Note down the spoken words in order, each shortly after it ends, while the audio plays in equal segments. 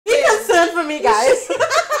me, guys.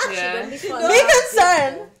 Yeah. Be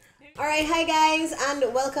concerned. Alright, hi guys,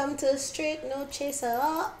 and welcome to Straight No Chaser.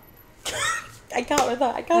 I can't with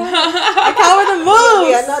that. I can't with the moves.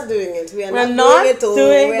 We are not doing it. We are We're not not doing it.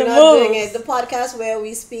 doing We're the not doing moves. it. The podcast where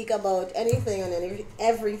we speak about anything and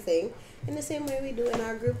everything in the same way we do in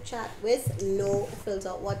our group chat with no filter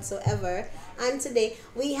whatsoever. And today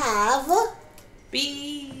we have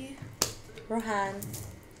B. Rohan.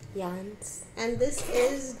 Yans. and this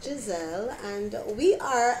is Giselle, and we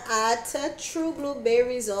are at True Blue Bay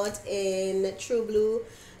Resort in True Blue,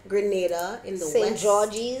 Grenada, in the St. west.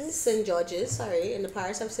 George's. St. George's, sorry, in the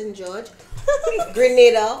parish of St. George,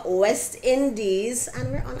 Grenada, West Indies,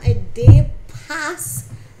 and we're on a day pass.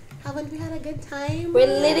 Haven't we had a good time? We're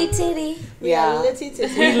litty titty. We are Yeah. litty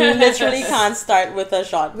titty. We literally can't start with a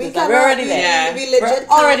shot. We We're cannot, already there. Yeah. We legit We're can't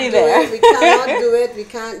already do there. it. We cannot do it. We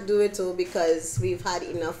can't do it too because we've had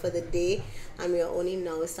enough for the day, and we are only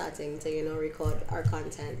now starting to record our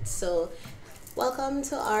content. So, welcome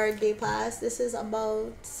to our day pass. This is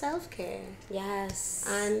about self-care Yes.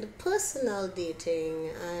 and personal dating,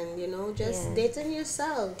 and just Yeah. dating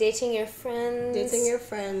yourself, Dating your friends. dating your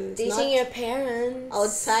friends, Dating not your parents.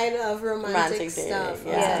 outside of romantic Romantic stuff.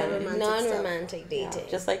 dating, outside Yeah. of romantic stuff. Non-romantic dating.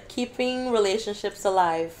 Yeah, just like keeping relationships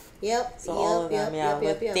alive. Yep. So all of them,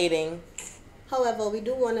 with dating. However, we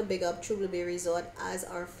do want to big up True Blue Bay Resort as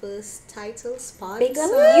our first title sponsor. Big up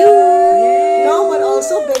you. No, but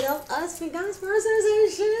also big up us. We got sponsors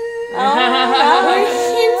and shit.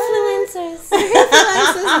 Influencers.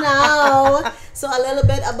 Influencers now. So a little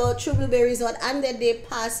bit about True Blue Bay Resort and their day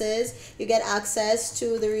passes. You get access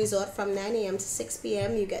to the resort from 9 a.m. to 6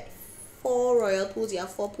 p.m. You get 4 royal pools. You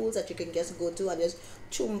have 4 pools that you can just go to and just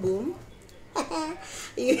choom boom.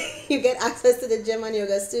 you get access to the gym and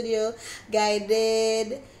yoga studio,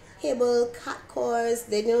 guided table, cat course.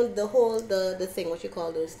 They know the thing, what you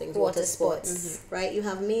call those things, water sports. Right? You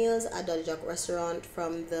have meals at Dodgy Duck restaurant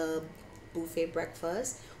from the buffet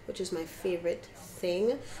breakfast, which is my favorite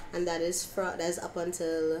thing, and that is up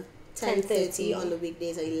until 10:30 on the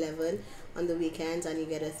weekdays or 11 on the weekends, and you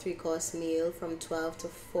get a 3-course meal from 12 to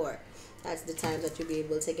 4. That's the time that you'll be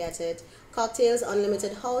able to get it. Cocktails,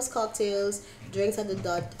 unlimited house cocktails, drinks at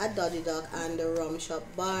Dodgy Duck and the Rum Shop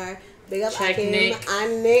Bar. Big up Check Akim Nick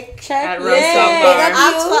and Nick. at Nick. Rum Shop Bar.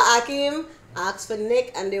 Ask for Akim, ask for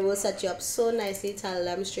Nick, and they will set you up so nicely. Tell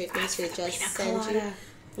them straight and straight, just send you.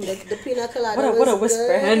 The pina colada What a was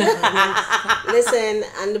whisper. good. Listen,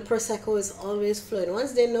 and the Prosecco is always flowing.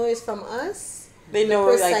 Once they know it's from us, They know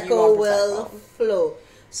the like you Prosecco want will Prosecco. flow.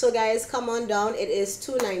 So guys, come on down. It is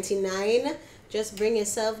 $2.99. Just bring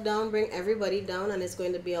yourself down, bring everybody down, and it's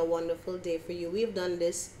going to be a wonderful day for you. We've done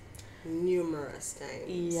this numerous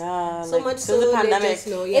times. Yeah. So like, much till so the they pandemic. just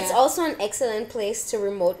know. Yeah. It's also an excellent place to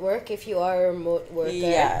remote work if you are a remote worker.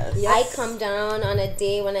 Yes. I come down on a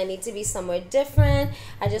day when I need to be somewhere different.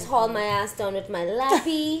 I just haul my ass down with my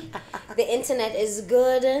lappy. The internet is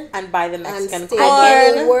good. And buy the Mexican stay- corn.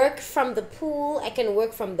 I can work from the pool. I can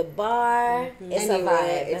work from the bar. It's a Anyway,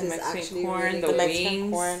 vibe. it is Mexican actually corn, really the The good. Mexican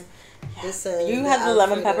wings. corn. Listen, You had the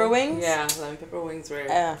lemon Alfredo. pepper wings? Yeah, lemon pepper wings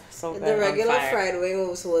were. So good. The regular fire. fried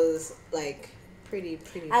wings was like pretty.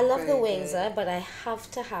 I love the very wings, good. but I have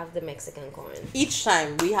to have the Mexican corn. Each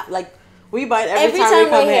time we buy it Every every time time we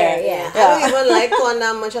come we're here. here, yeah. I don't even like corn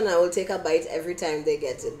that much, and I will take a bite every time they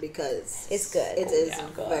get it because It's good. It is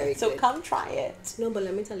yeah. very So good. come try it. No, but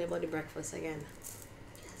let me tell you about the breakfast again.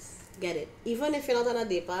 Yes, get it. Even if you're not on a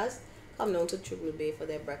day pass, come down to True Blue Bay for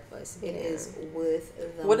their breakfast. It is worth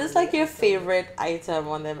the What is like money, your I tell you. favorite item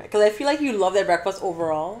on them? Because I feel like you love their breakfast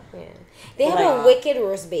overall. Yeah. They have Like- a wicked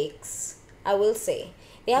roast bakes, I will say.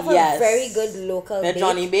 They have Yes. a very good local Their bake.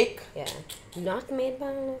 Johnny Bake. Yeah. Not made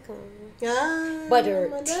by local. Ah, But her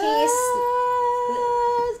my taste- God.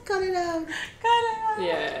 Cut it out.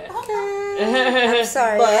 Yeah. I'm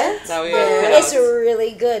sorry. But That we yeah, cut it's out.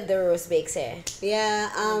 really good, the roast bakes here. yeah,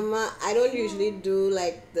 I don't usually do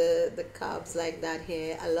like the carbs like that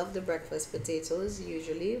here. I love the breakfast potatoes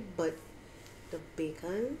usually, but the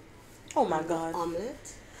bacon, Oh my god.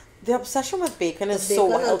 omelette, The obsession with bacon is the so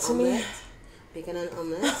bacon wild and to me. omelette, bacon and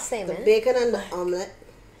omelette, Same, the man. bacon and the omelette.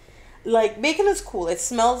 Like bacon is cool. It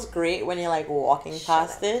smells great when you're like walking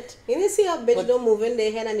past it. You need to see a bitch But- don't move in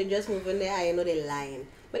their head and they just move in their eye. You know they're lying.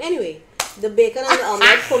 But anyway, the bacon and the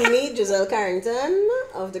omelette for me, Giselle Carrington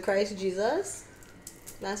of the Christ Jesus.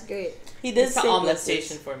 That's great. He did It's the say omelet blessings.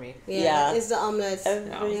 station for me. Yeah, Yeah. it's the omelette.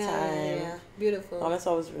 Every yeah, time. yeah, beautiful. Omelet's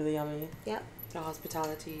always really yummy. Yep. The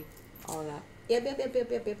hospitality, all that.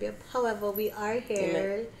 Yep. However, we are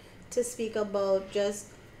here to speak about just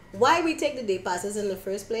why we take the day passes in the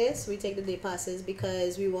first place. We take the day passes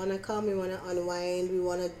because we want to come, we want to unwind, we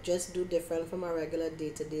want to just do different from our regular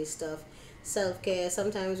day-to-day stuff. Self-care.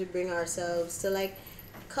 Sometimes we bring ourselves to like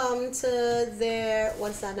come to their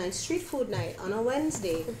what's that night, street food night on a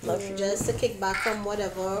Wednesday, just to kick back from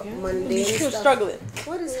whatever mundane I'm stuff. struggling.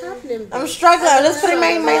 What is happening? I'm babe? struggling. I'm just putting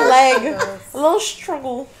my Struggle. leg. A little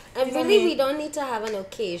struggle. And You know really, me. we don't need to have an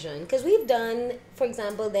occasion because we've done, for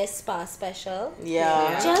example, their spa special.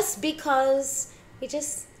 Yeah. Just because we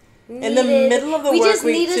just needed, In the middle of the we work just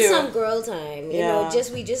week, needed too. some girl time. You know,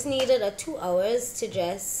 Yeah. we just needed a 2 hours to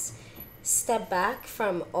just step back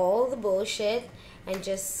from all the bullshit and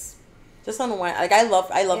just unwind. Like I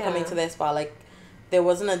love Yeah. coming to their spa. Like there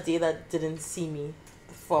wasn't a day that didn't see me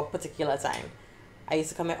for a particular time. I used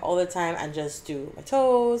to come in all the time and just do my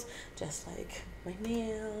toes, just like my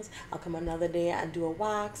nails. I'll come another day and do a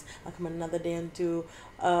wax. I'll come another day and do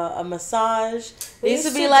a massage. They used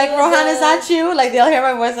to be used to like, do Rohan, the- is that you? Like they'll hear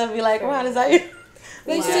my voice and be like, Rohan, is that you?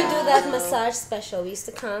 we used to do that massage special. We used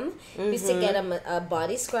to come. We used to get a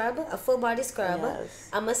body scrub, a full body scrub, Yes.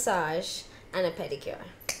 a massage, and a pedicure.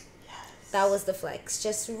 That was the flex.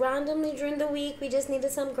 Just randomly during the week, we just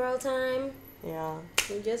needed some girl time. Yeah.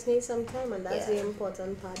 You just need some time, and that's the Yeah.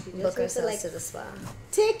 important part. You just Book need to ourselves like to the spa.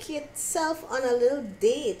 take yourself on a little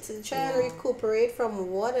date to try and recuperate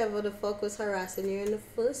from whatever the fuck was harassing you in the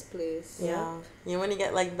first place. Yeah. You know when you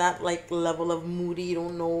get like that like level of moody, you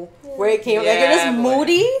don't know where it came. Like you're Yeah, just boy.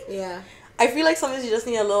 moody. Yeah. I feel like sometimes you just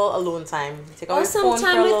need a little alone time. Take out Or your some phone for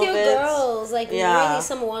time a with little your bit. girls, like Yeah. really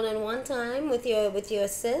some one-on-one time with your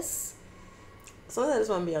sis. Sometimes I just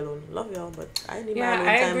want to be alone. Love y'all, but I need my Yeah, alone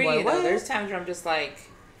I time. agree. Boy. You know, What? there's times where I'm just like,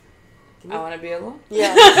 I want to be alone.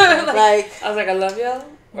 Yeah, like, I was like, I love y'all.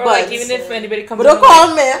 Or But- like, even if anybody comes but don't over,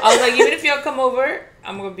 call me. I was like, even if y'all come over,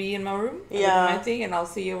 I'm gonna be in my room. I'm Yeah. doing my thing, and I'll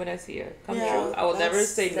see you when I see you. Come Yeah. true. I will never That's-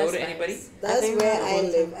 say no that's to nice. anybody. That's think where that's I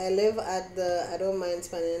one live. I live at the I don't mind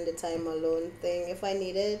spending the time alone thing. If I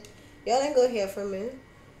need it, y'all ain't go hear from me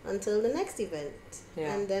until the next event.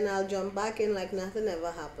 Yeah. And then I'll jump back in like nothing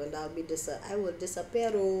ever happened. I will disappear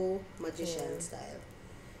magician style.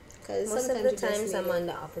 Because Most of sometimes the you just times I'm need it. on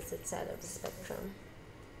the opposite side of the spectrum.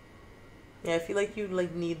 Yeah, I feel like you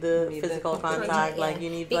like need the Need the physical company. contact. Yeah. Like you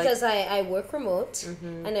need Because I work remote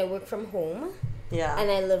Mhm. and I work from home yeah. and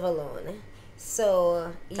I live alone.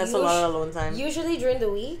 So That's a lot of alone time. usually during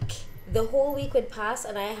the week, the whole week would pass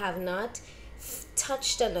and I have not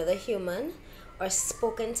touched another human or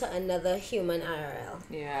spoken to another human IRL.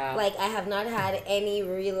 Yeah. Like I have not had any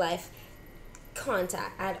real life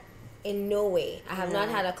contact in no way. I have not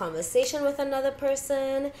Yeah. had a conversation with another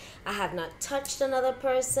person. I have not touched another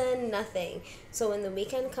person, nothing. So when the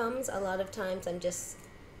weekend comes, a lot of times I'm just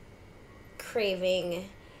craving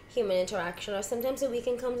human interaction, or sometimes the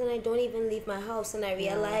weekend comes and I don't even leave my house and I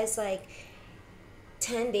realize like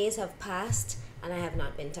 10 days have passed and I have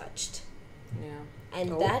not been touched. yeah.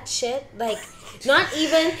 And Oh. that shit, like, not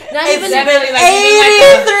even It's definitely been like even like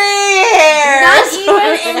 83 years. not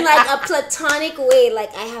even in like a platonic way.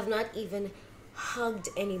 Like I have not even hugged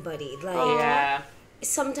anybody. Like Yeah.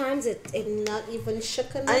 sometimes it Not even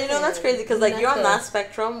shook a And you know that's hand. crazy because like you're on Nothing. that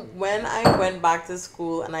spectrum. When I went back to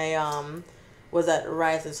school and I was at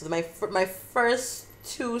Ryerson, so my first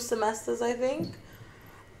 2 semesters I think,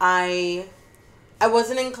 I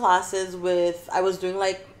wasn't in classes with. I was doing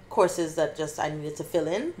like courses that just I needed to fill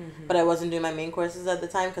in, but I wasn't doing my main courses at the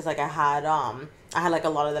time because like I had like a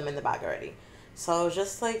lot of them in the bag already. So I was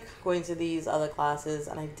just like going to these other classes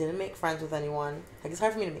and I didn't make friends with anyone. Like it's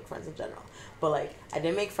hard for me to make friends in general. But like I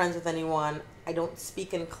didn't make friends with anyone. I don't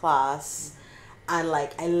speak in class. And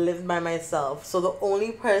like I lived by myself. So the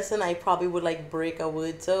only person I probably would like break a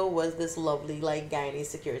word to was this lovely like Guyanese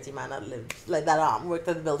security man that lived like that worked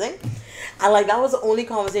at the building. And like that was the only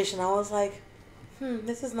conversation. I was like,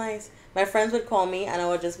 this is nice. My friends would call me and I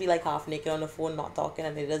would just be like half naked on the phone, not talking,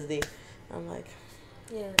 and they just did. I'm like,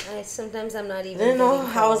 yeah. Sometimes I'm not I even. didn't know. getting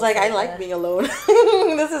I was calls like, I that. like being alone.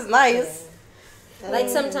 This is nice. Like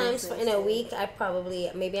sometimes in a week, I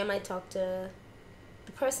probably maybe I might talk to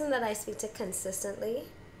the person that I speak to consistently.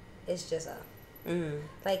 Is just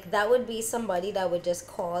like that would be somebody that would just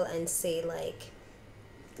call and say like,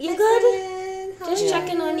 "You good? Just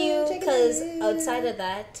checking on you." Because outside of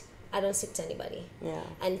that, I don't speak to anybody, Yeah.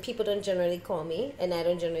 and people don't generally call me, and I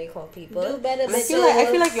don't generally call people. Do better And I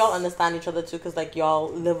feel like y'all understand each other too, cause like y'all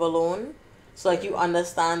live alone, so like you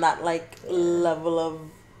understand that like level of,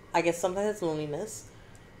 I guess sometimes it's loneliness,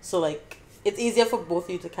 so like it's easier for both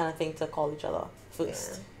of you to kind of think to call each other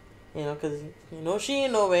first, you know, cause you know she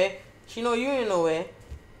ain't nowhere, she know you ain't nowhere.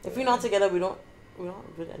 If we're not together, we don't We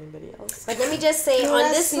don't with anybody else. But let me just say No, on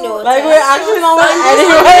that's this so- note, Like we're actually not with on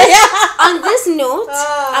anybody. on this note,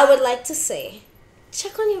 Ah. I would like to say,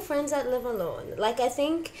 check on your friends that live alone. Like I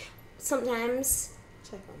think sometimes.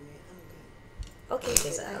 Check on me. I'm Okay, good.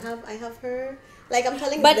 Giselle. I have her. Like I'm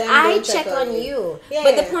telling But them. I don't check on me. you. Yeah,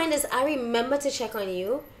 But yeah. the point is, I remember to check on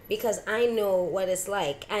you because I know what it's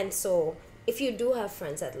like. And so, if you do have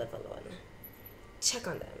friends that live alone, check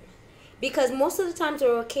on them. Because most of the times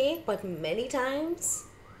we're okay, but many times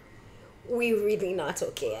we really not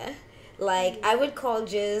okay. Eh? Like I would call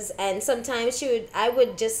Jiz, and sometimes I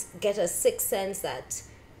would just get a sixth sense that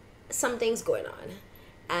something's going on,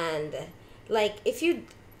 and like if you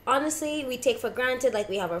honestly, we take for granted like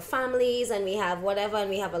we have our families and we have whatever and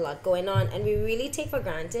we have a lot going on, and we really take for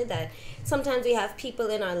granted that sometimes we have people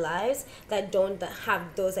in our lives that don't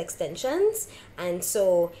have those extensions, and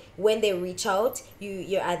so when they reach out,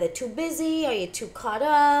 you're either too busy or you're too caught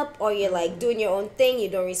up or you're like doing your own thing, you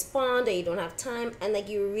don't respond or you don't have time, and like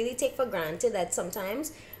you really take for granted that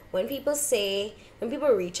sometimes when people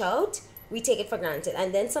reach out, we take it for granted,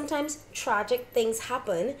 and then sometimes tragic things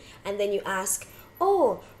happen, and then you ask,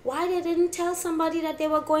 oh, why they didn't tell somebody that they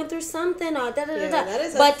were going through something or da da da Yeah, da. that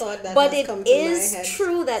is a But thought that but has it come to my is head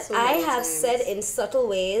true that so I many have times. said in subtle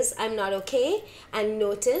ways I'm not okay, and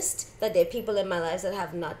noticed that there are people in my lives that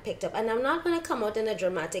have not picked up. And I'm not gonna come out in a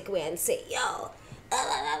dramatic way and say, yo, la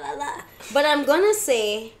la la la la. But I'm gonna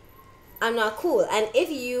say I'm not cool. And if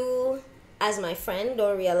you, as my friend,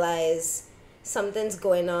 don't realize something's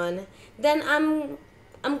going on, then I'm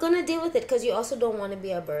gonna deal with it, because you also don't want to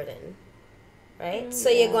be a burden, right? So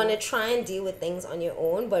you're gonna try and deal with things on your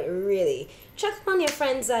own, but really check on your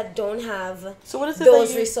friends that don't have So what is it those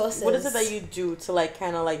that you, resources. What is it that you do to like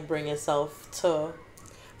kind of like bring yourself to?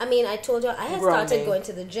 I mean, I told you I had Grounding. started going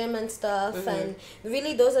to the gym and stuff, and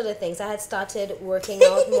really those are the things. I had started working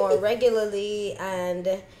out more regularly, and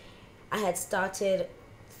I had started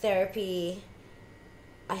therapy.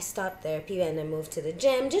 I stopped therapy and I moved to the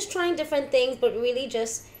gym, just trying different things, but really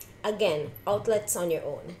just, again, outlets on your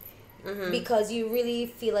own. Because you really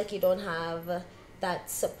feel like you don't have that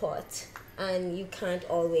support, and you can't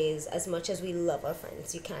always, as much as we love our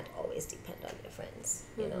friends, you can't always depend on your friends,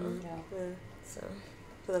 you know? Yeah. So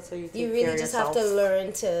So that's how you take you care really of just have yourself. to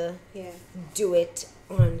learn to Yeah. do it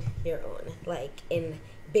on your own, like in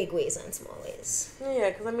big ways and small ways. Yeah,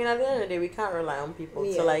 because I mean, at the end of the day, we can't rely on people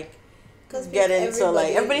Yeah. to like 'Cause get into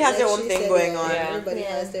like everybody has their own she thing said, going yeah, on. Yeah. Everybody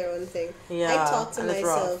Yeah. has their own thing. Yeah, I talk to and it's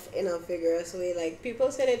rough. myself in a vigorous way. Like people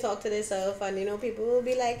say they talk to themselves, and people will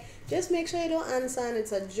be like, just make sure you don't answer, and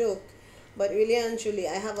it's a joke. But really and truly,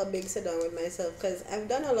 I have a big sit down with myself, because I've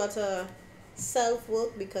done a lot of self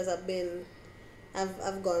work, because I've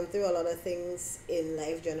gone through a lot of things in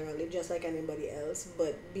life generally, just like anybody else.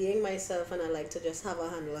 But being myself, and I like to just have a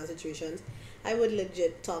handle on situations, I would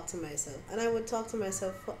legit talk to myself. And I would talk to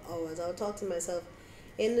myself for hours. I would talk to myself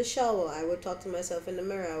in the shower. I would talk to myself in the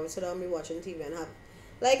mirror. I would sit down and be watching TV and have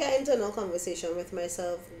like an internal conversation with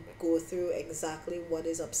myself, go through exactly what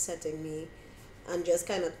is upsetting me, and just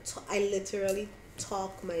kind of, I literally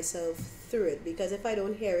talk myself through it. Because if I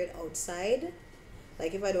don't hear it outside,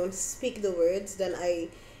 like if I don't speak the words, then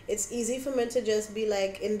it's easy for me to just be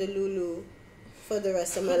like in the Lulu for the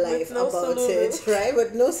rest of my life no about Sululu. it, right?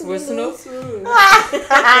 With no With Sululu. no Sululu.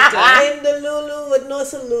 In the Lulu with no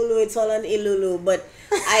Sululu, it's all an Ilulu. But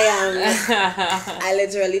I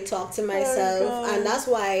literally talk to myself, God. and that's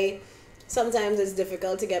why sometimes it's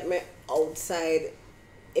difficult to get me outside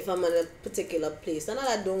if I'm in a particular place. Not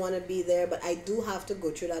that I don't want to be there, but I do have to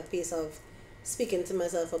go through that phase of speaking to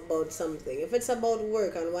myself about something. If it's about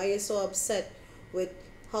work and why you're so upset with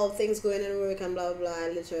how things going in work and blah, blah, blah, I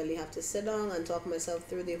literally have to sit down and talk myself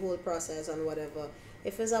through the whole process and whatever.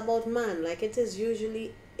 If it's about man, like it is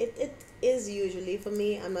usually for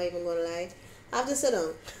me, I'm not even gonna lie, I have to sit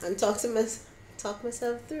down and talk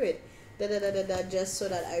myself through it. Just so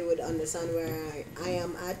that I would understand where I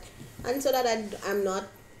am at, and so that I'm not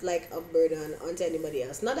like a burden onto anybody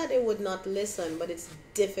else. Not that they would not listen, but it's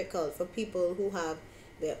difficult for people who have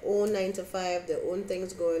their own 9 to 5, their own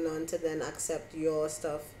things going on, to then accept your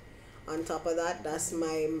stuff on top of that. That's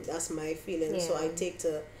my feeling. So I take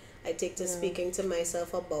to speaking to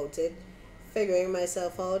myself about it, figuring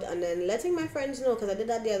myself out, and then letting my friends know, because I did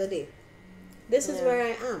that the other day. This is where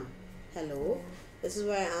I am. Hello. This is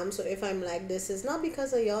where I am. So if I'm like this, it's not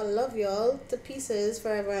because of y'all. Love y'all to pieces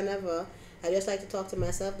forever and ever. I just like to talk to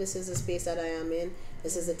myself. This is the space that I am in.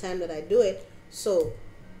 This is the time that I do it. So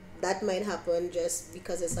that might happen just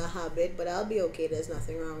because it's a habit, but I'll be okay. There's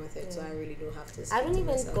nothing wrong with it. So I really do have to. I don't even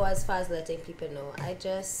myself. go as far as letting people know. I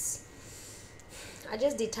just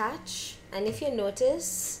detach, and if you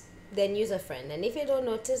notice, then use a friend. And if you don't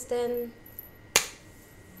notice, then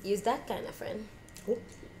use that kind of friend.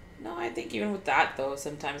 No, I think even with that though,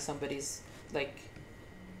 sometimes somebody's like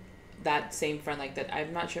that same friend like that.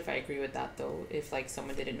 I'm not sure if I agree with that though. If like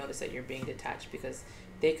someone didn't notice that you're being detached, because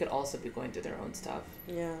they could also be going through their own stuff.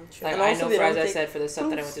 Yeah, true. Like And I also know, they for as don't I take said, for the stuff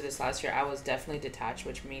that I went proofs. through this last year, I was definitely detached,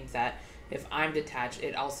 which means that if I'm detached,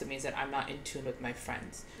 it also means that I'm not in tune with my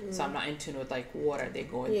friends. So I'm not in tune with like what are they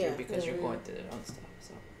going Yeah. through, because you're going through their own stuff.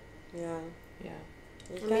 So Yeah. yeah.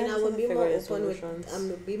 You I mean, kinda I would have be to more figure your open with. solutions.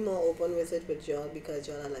 I'm be more open with it with y'all because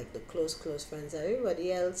y'all are like the close friends.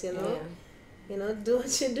 Everybody else, you know. Yeah. You know, do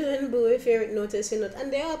what you're doing, boo. If you notice, you know,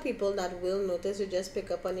 and there are people that will notice. You just pick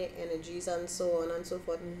up on your energies and so on and so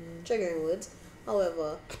forth. Triggering words.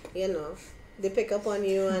 However, you know, they pick up on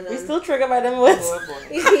you and We still trigger by them words. Oh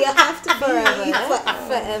boy. you have to Forever. be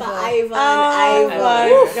Forever. for Ivan. Oh Ivan.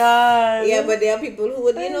 my god. Yeah, but there are people who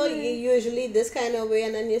would, you know, usually this kind of way,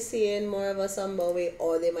 and then you see in more of a somber way,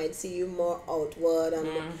 or they might see you more outward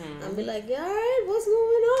and be like, yeah, all right, what's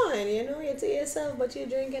going on? You know, you're to yourself, but you're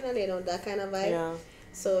drinking, and you know, that kind of vibe. Yeah.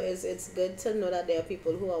 So it's good to know that there are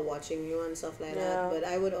people who are watching you and stuff like Yeah. that. But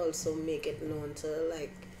I would also make it known to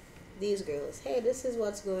like these girls, hey, this is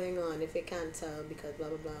what's going on. If you can't tell, because blah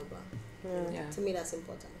blah blah blah. Yeah. Yeah. To me, that's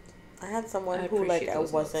important. I had someone I who like appreciate I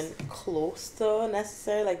those wasn't close to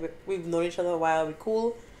necessarily. Like we've known each other a while. We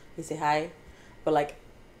cool. We say hi, but like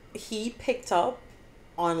he picked up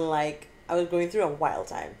on like I was going through a wild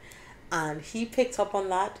time, and he picked up on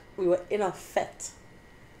that. We were in a fete,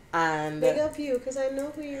 and Big up you, because I know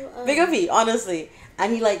who you are. big of me, honestly.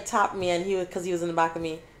 And he like tapped me, and he was because he was in the back of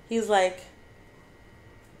me. He's like,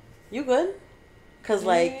 "You good?" Because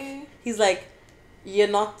like he's like, you're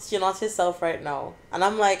not yourself right now. And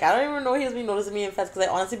I'm like, I don't even know he's been noticing me in fest because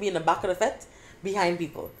I honestly be in the back of the fest behind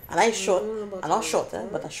people. And I short, I'm not shorter,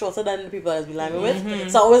 but I'm shorter than the people I was behind me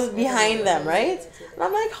with. So I was behind them, right? And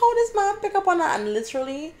I'm like, how does man pick up on that? And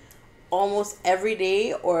literally almost every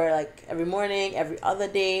day or like every morning, every other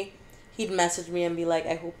day, he'd message me and be like,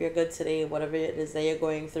 I hope you're good today, whatever it is that you're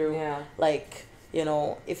going through. Yeah. Like, you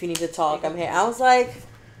know, if you need to talk, I'm here. I was like,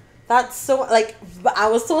 that's so, like, but I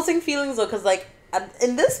was sourcing feelings though, because like,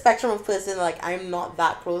 in this spectrum of person, like, I'm not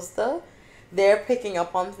that close to, they're picking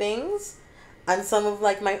up on things. And some of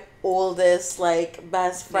like my oldest, like,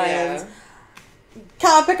 best friends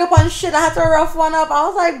can't pick up on shit. I had to rough one up. I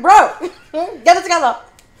was like, bro, get it together.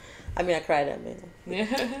 I mean, I cried at me. Yeah.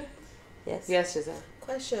 Yes. Yes, Giselle.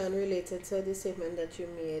 Question related to the statement that you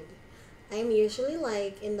made. I'm usually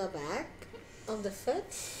like in the back of the fit.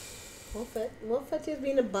 What fit you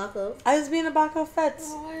be in the back of? I was being the back of fets.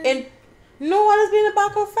 What? No one has been in the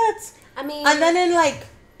back of fets. I mean, And then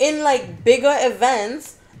in bigger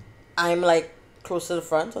events, I'm like close to the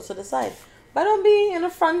front or to the side. But I don't be in the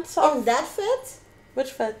front of In that fit?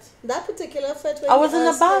 which fet? That particular fit? When I you was in the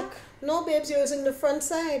asked, back. like, no, babes, you was in the front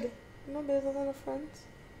side. No, babe, I was in the front.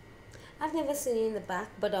 I've never seen you in the back,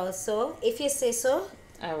 but also, if you say so,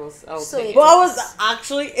 I will So take it- But I was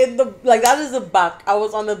actually in the that is the back. I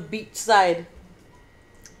was on the beach side.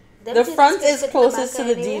 them The things front can is fit in closest to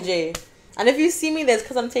back the anyway. DJ. And if you see me, that's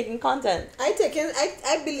because I'm taking content.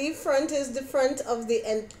 I believe front is the front of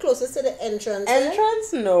the closest to the entrance. eh?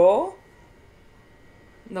 Entrance? No.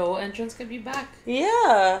 No, entrance could be back.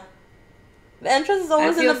 Yeah. The entrance is I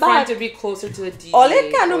always in feel the front back. to be closer to the DJ. All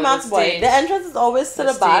it can do, or the Max Boy. stage. The entrance is always to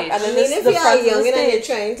The the back, stage. and I then mean, it's if the you are front of young the and you're stage.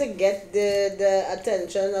 trying to get the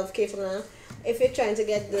attention of Kefla, if you're trying to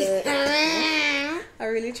get the, I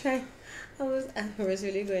really try. I was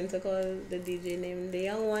really going to call the DJ name the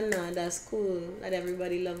young one now. That's cool. That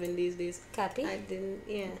everybody loving these days. Cappy? I didn't.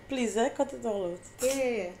 Yeah. Please, cut it all out.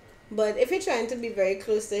 Yeah. But if you're trying to be very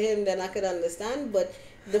close to him, then I could understand. But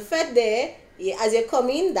the fed there, as you come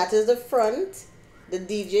in, that is the front. The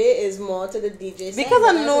DJ is more to the DJ side. Because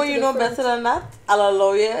but I know also to you the know front. better than that, I'll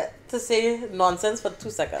allow you to say nonsense for 2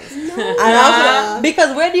 seconds. No. And after,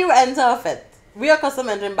 because where do you enter a fet? We are custom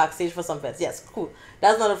entering backstage for some fets. Yes, cool.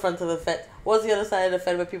 That's not the front of the fet. What's the other side of the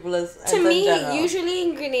fet where people is To enter me, general? usually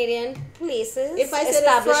in Grenadian places, If I say the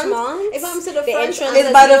front, establishments, if I'm to the the front, entrance It's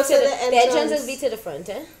is by be the- to the, the the entrance entrance. is be to the front,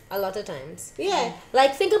 a lot of times. Yeah.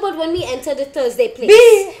 Like, think about when we enter the Thursday place.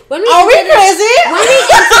 B, When are we enter the- crazy? When we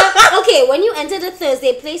enter, okay, when you enter the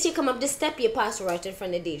Thursday place, you come up the step, you pass right in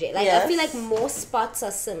front of the DJ. Like, I Yes. feel like most spots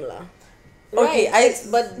are similar. Okay, Right,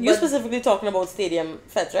 but you specifically talking about stadium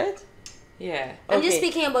fets, right? Yeah. I'm just Okay.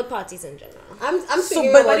 speaking about parties in general. I'm So,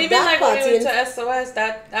 speaking but about But even that like when party. we went to SOS,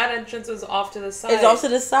 that entrance was off to the side. It's off to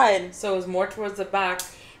the side. So it was more towards the back.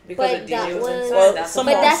 Because But the that DJ was was- inside. Well, that's some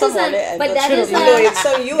the But more- that some is more a- they but ended that is through a- the- No, it's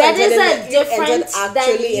so you that entered is a you entered different than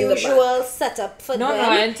actually in the back. usual setup for No, them.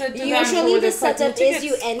 I entered to them Usually where the they collected setup is you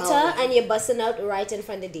tickets. enter Oh. and you're busting out right in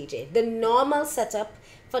front of DJ. The normal setup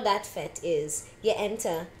for that fete is you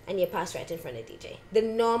enter and you pass right in front of DJ. The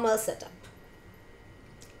normal setup.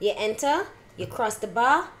 You enter, you cross the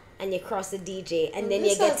bar, and you cross the DJ, and then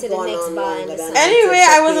This you get has to the gone next on bar longer and the than side. Anyway,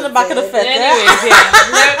 I was in the back of the fete. Anyways,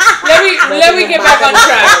 yeah. Let me get back on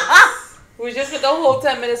track. We just spent the whole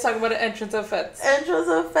 10 minutes talking about the entrance of fets. Entrance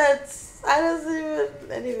of fets. I don't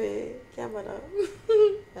even. Anyway, can't bother.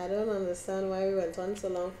 I don't understand why we went on so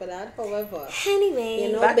long for that. However, Anyway,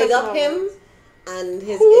 you know, Back big us up up. him and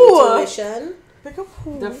his Who? intuition. Pick up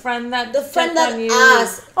who? The friend that The friend checked that on you.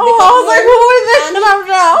 asked. Oh, I was like, who is this? And I'm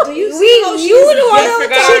down. Do you We- see how you she's the one just who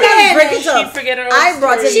forgot told she didn't her. bring it She up. forget her own I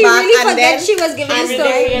brought it story. she back really and forgot then she was giving and the really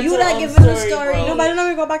story. forget you her not own giving the story, story. bro. No, but I didn't know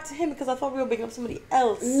we go back to him because I thought we were bigging up somebody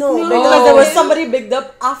else. No, No. Because there was somebody bigged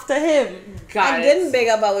up after him. Got I it. didn't big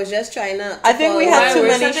up. I was just trying to. I think we follow had her. too We're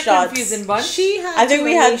many such a shots. confusing bunch. She had. I think too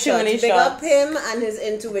we many had too many Big up shots. him and his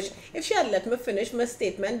intuition. If she had let me finish my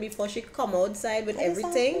statement before she come outside with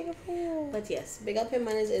everything. But yes, big up him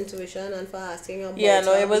and his intuition and for asking about Yeah,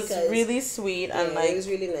 no, her it was because, really sweet yeah, and it like was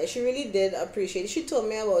really nice. She really did appreciate it. She told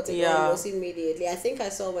me about it Yeah. almost immediately. I think I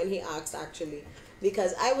saw when he asked actually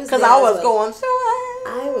because I was because there I as was well. going through it.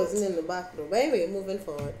 I wasn't in the back though. But anyway, moving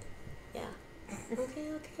forward. Yeah.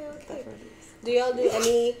 Okay. Do y'all do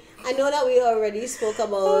any? I know that we already spoke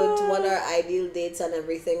about what our ideal dates and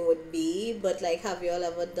everything would be, but like, have y'all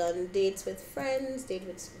ever done dates with friends,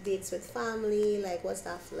 dates with family? Like, what's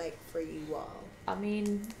that like for you all? I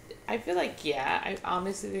mean, I feel like, yeah, I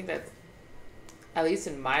honestly think that, at least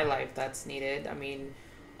in my life, that's needed. I mean,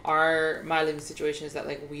 my living situation is that,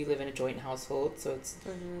 like, we live in a joint household, so it's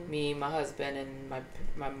me, my husband, and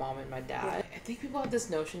my mom and my dad. I think people have this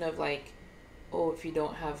notion of, like, oh, if you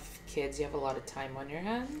don't have kids, you have a lot of time on your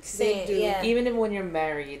hands. They do. Yeah. Even if when you're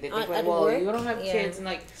married, they think, like, At well, work? you don't have Yeah. kids, and,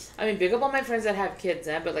 like, I mean, big up all my friends that have kids,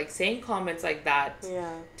 but, like, saying comments like that Yeah.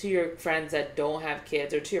 to your friends that don't have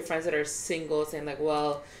kids or to your friends that are single, saying like,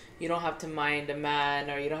 well, you don't have to mind a man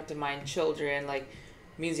or you don't have to mind children, like,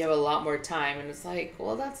 means you have a lot more time. And it's like,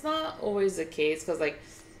 well, that's not always the case, because, like,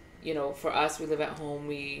 you know, for us, we live at home,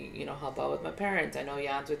 we, you know, help out with my parents. I know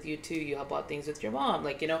Jan's with you too, you help out things with your mom,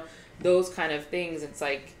 like, you know, those kind of things. It's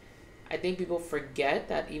like, I think people forget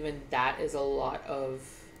that even that is a lot of,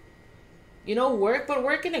 you know, work, but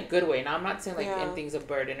work in a good way. Now, I'm not saying like Yeah. anything's a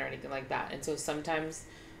burden or anything like that. And so sometimes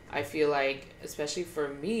I feel like, especially for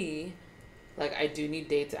me, like, I do need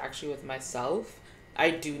dates actually with myself. I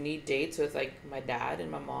do need dates with like my dad and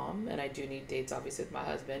my mom, and I do need dates obviously with my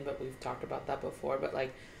husband, but we've talked about that before. But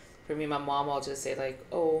like for me, my mom, I'll just say like,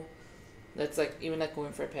 oh, let's like, even like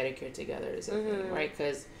going for a pedicure together is a thing, right?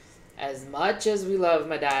 Because as much as we love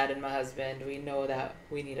my dad and my husband, we know that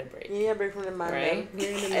we need a break. You need a break from the man. Right?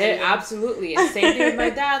 Then. Absolutely. And same thing with my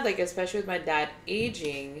dad, like, especially with my dad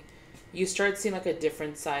aging, you start seeing, like, a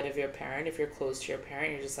different side of your parent. If you're close to your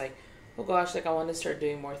parent, you're just like, oh, gosh, like, I want to start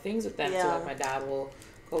doing more things with them. So, Yeah. like, my dad will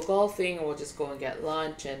go golfing, or we'll just go and get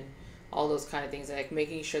lunch and all those kind of things. And, like,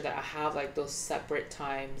 making sure that I have, like, those separate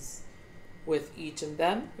times with each of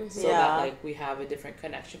them so that, Yeah. like, we have a different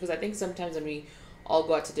connection. Because I think sometimes when we all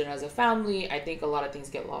go out to dinner as a family, I think a lot of things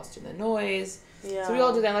get lost in the noise. Yeah. So we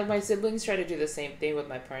all do that. Like, my siblings try to do the same thing with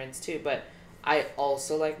my parents too, but I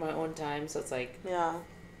also like my own time. So it's like, Yeah.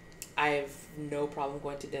 I have no problem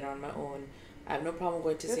going to dinner on my own. I have no problem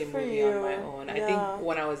going to Good see a for movie you. on my own. I Yeah. think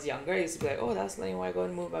when I was younger, I used to be like, oh, that's lame, why go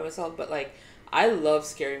and move by myself? But like, I love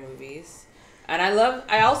scary movies. And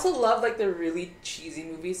I also love like the really cheesy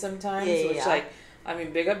movies sometimes, Yeah, which yeah. like, I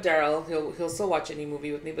mean, big up Daryl. He'll still watch any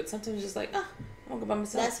movie with me, but sometimes it's just like, I'm gonna go by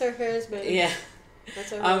myself. That's her husband. Yeah.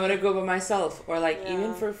 That's her I'm gonna go by myself. Or like, Yeah.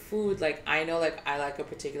 even for food, like, I know like I like a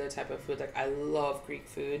particular type of food. Like, I love Greek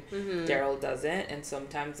food. Daryl doesn't, and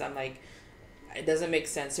sometimes I'm like, it doesn't make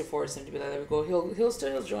sense to force him to be like, there we go. He'll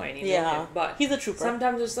still join. You know Yeah. him. But He's a trooper.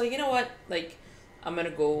 sometimes it's like, you know what, like, I'm gonna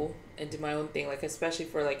go and do my own thing. Like, especially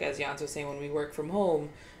for like, as Jans was saying, when we work from home,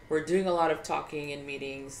 we're doing a lot of talking in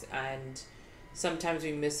meetings, and sometimes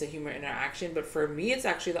we miss a human interaction. But for me, it's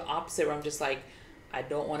actually the opposite, where I'm just like, I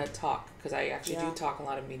don't want to talk, because I actually do talk a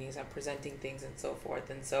lot of meetings. I'm presenting things and so forth.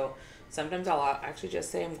 And so sometimes I'll actually just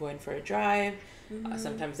say I'm going for a drive.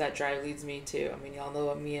 Sometimes that drive leads me to, I mean, y'all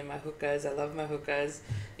know me and my hookahs. I love my hookahs.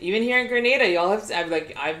 Even here in Grenada, y'all have,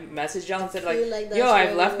 I've messaged y'all and said like, Feel like that's yo, where I've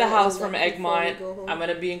we left the were house and from like before we Egmont. go home. I'm going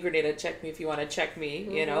to be in Grenada. Check me if you want to check me,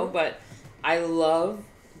 you know. But I love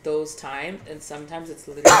those times, and sometimes it's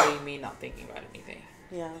literally me not thinking about anything.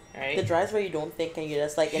 Yeah. Right? The drives where you don't think and you're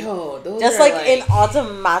just like in, those just are like in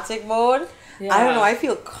automatic mode. Yeah. I don't know. I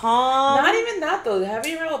feel calm. Not even that though. Have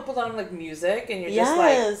you ever put on like music and you're just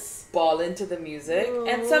like ball into the music?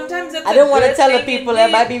 And sometimes it's I don't want to tell the people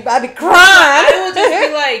that I'd be crying. I will just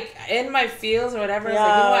be like in my feels or whatever. Yeah, It's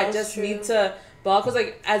like, you know, I that's just true. need to ball because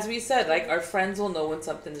like as we said, like our friends will know when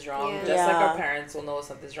something's wrong, Yeah. just like Yeah. our parents will know when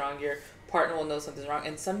something's wrong. Your partner will know something's wrong,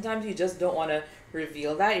 and sometimes you just don't want to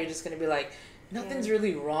reveal that. You're just gonna be like, nothing's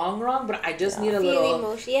really wrong, but I just need a Feel little.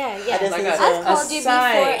 emotion. Yeah, I yeah. just Like need a- to- I've called you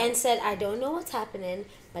sigh. before and said, I don't know what's happening,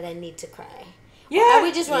 but I need to cry. Yeah. I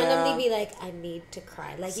would just randomly Yeah. be like, I need to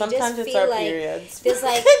cry. Like, Sometimes you it's just our feel like periods. there's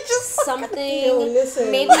like Just something. Yo,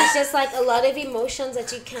 listen. Maybe it's just like a lot of emotions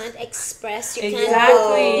that you can't express. You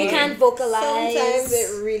Exactly. can't vocalize. Sometimes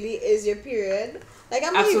it really is your period. Like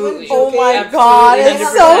I'm not Absolutely. even Oh joking. my Absolutely, god,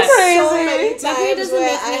 it's so 100%. crazy. So many My period times doesn't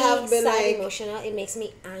where make I me have been sad like, emotional. It makes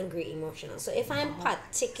me angry emotional. So if I'm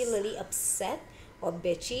particularly upset or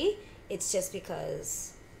bitchy, it's just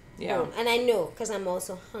because. Yeah. Boom. And I know because I'm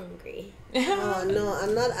also hungry. oh no,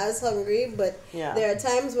 I'm not as hungry, but Yeah. there are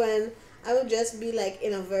times when I would just be like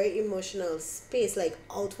in a very emotional space, like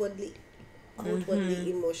outwardly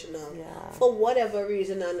emotional Yeah. for whatever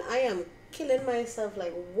reason, and I am killing myself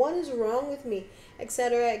like, what is wrong with me,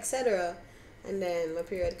 etc., etc. And then my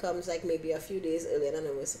period comes like maybe a few days earlier than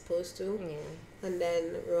I was supposed to. Yeah. And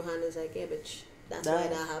then Rohan is like, yeah, bitch, that's Duh. why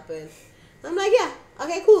that happened. I'm like, yeah,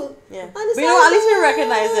 okay, cool. Yeah. Understand. But you know, at least we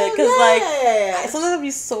recognize it because, Yeah, like, yeah.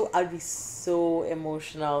 sometimes I'd be so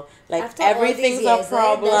emotional. Like, After all these everything's years, a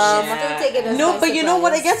problem. That Yeah. shit still taking us No, by but you know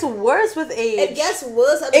what? It surprise. gets worse with age. It gets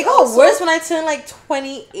worse. And It got also, worse when I turned like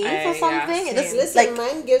 28 I- or something. yeah, It just, same. Listen, like,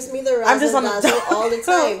 mine gives me the I'm just razzle on the dazzle top. all the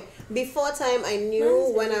time. Before time, I knew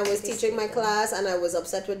Mine's when I was pretty teaching my stable. class and I was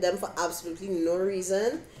upset with them for absolutely no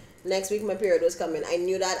reason. Next week, my period was coming. I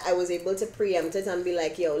knew that I was able to preempt it and be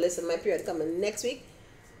like, yo, listen, my period coming next week.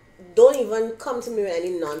 Don't even come to me with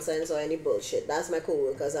any nonsense or any bullshit. That's my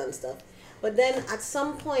co-workers and stuff. But then at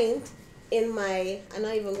some point in my, I'm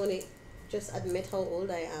not even going to just admit how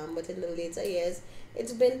old I am, but in the later years,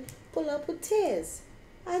 it's been pull up with tears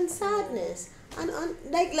and sadness and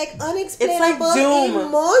like unexplainable doom.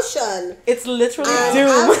 emotion. it's literally And doom.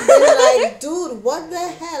 I've been like, dude, what the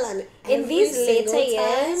hell? And In every these single later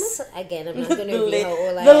time- years, again, I'm not going to the, reveal how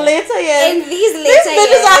old I the am. later years. In these This later bitch is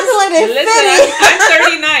years, acting like they're Listen, 50. I'm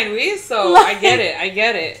 39, so I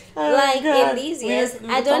get it. Oh, like, God. in these We're- years, we're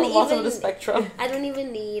I don't on the bottom of even- the spectrum. I don't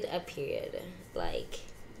even need a period. Like,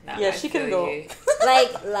 Nah, Yeah, I she can feel go. you.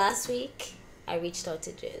 like last week, I reached out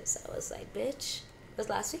to Jiz. I was like, bitch. It was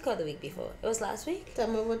last week or the week before? It was last week? Tell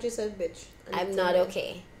me what you said, bitch. I'm not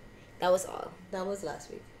okay. That was all. That was last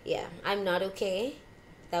week. Yeah, I'm not okay.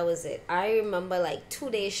 That was it. I remember like 2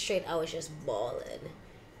 days straight, I was just bawling.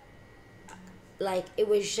 Like, it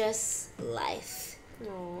was just life.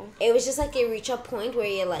 No. It was just like you reach a point where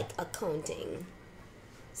you're like accounting.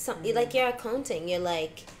 Like you're accounting. You're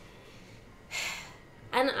like,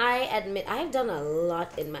 and I admit I've done a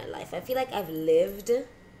lot in my life. I feel like I've lived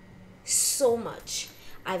so much.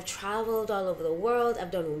 I've traveled all over the world.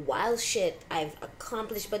 I've done wild shit. I've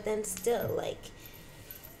accomplished, but then still, like,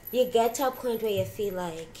 you get to a point where you feel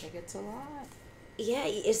like, Like, it's a lot. yeah,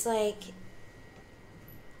 it's like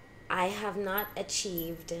I have not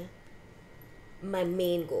achieved my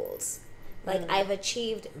main goals. Like, I've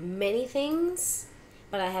achieved many things,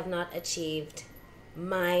 but I have not achieved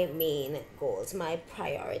my main goals, my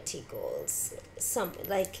priority goals.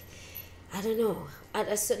 Like, I don't know. At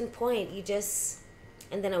a certain point, you just.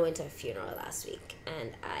 And then I went to a funeral last week,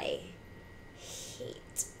 and I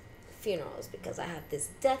hate funerals because I have this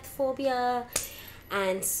death phobia.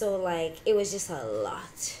 And so, like, it was just a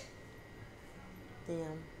lot. Yeah.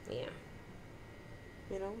 Yeah.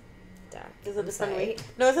 You know? Dark. It's a I'm different sorry. week.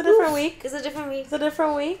 No, it's a different week. It's a different week. It's a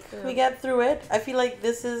different week. Yeah. We get through it. I feel like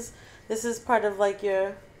this is part of like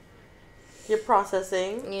your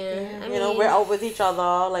processing. Yeah. I You know, mean, we're out with each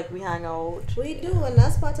other, like we hang out. We do, and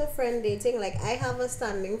that's part of friend dating. Like, I have a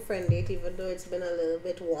standing friend date, even though it's been a little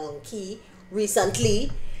bit wonky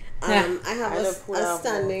recently. Yeah. I have I love a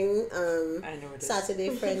standing I know it is. Saturday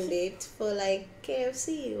friend date for like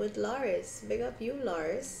KFC with Loris. Big up you,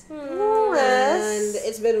 Loris. And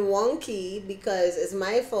it's been wonky because it's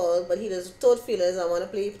my fault, but he does toad feelings. I want to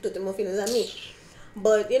play toad more feelings than me.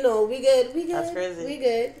 But you know, we good. That's crazy. We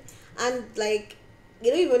good. And like,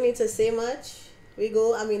 you don't even need to say much. We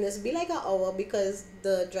go. I mean, it's be like an hour because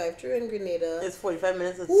the drive-through in Grenada. It's 45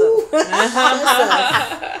 minutes or Ooh, so.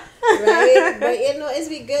 right? But you know, it's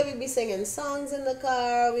be good. We be singing songs in the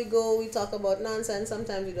car. We go. We talk about nonsense.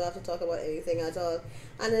 Sometimes we don't have to talk about anything at all.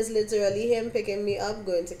 And it's literally him picking me up,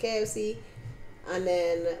 going to KFC, and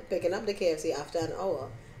then picking up the KFC after an hour,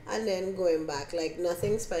 and then going back. Like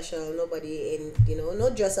nothing special, nobody in, no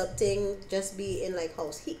dress up thing, just be in like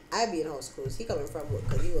house. I be in house clothes. He coming from work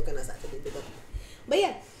because he working on Saturday. But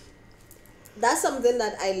yeah, that's something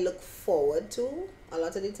that I look forward to a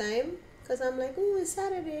lot of the time because I'm like, oh, it's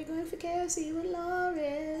Saturday, going for KFC with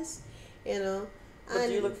Loris, But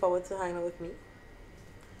do you look forward to hanging out with me?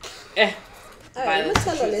 Alright, let me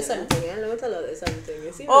tell Lolis something. Let me tell Lolis something.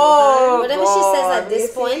 You see, whatever she says at this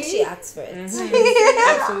You point, see? she asks for it.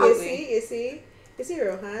 Absolutely. You see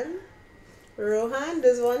Rohan? Rohan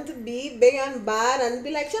does want to be big and bad and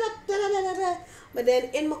be like, shut up, da, da, da, da, da. But then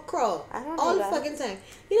in my crawl, I don't all do the that. fucking time.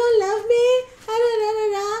 You don't love me? Da, da, da, da,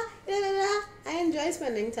 da, da, da, da. I enjoy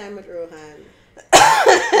spending time with Rohan.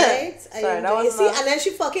 Right? Sorry, that was see, not- and then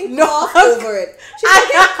she fucking No. coughed over it. She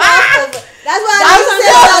fucking coughed over it. That's why I I'm didn't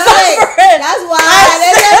still say nothing. suffering. That's why I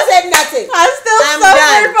didn't say nothing. I'm still I'm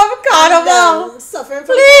suffering done. from I'm carnival. done. Suffering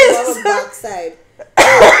from Please. carnival backside.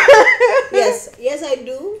 Yes, I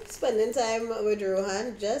do. Spending time with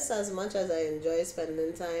Rohan just as much as I enjoy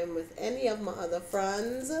spending time with any of my other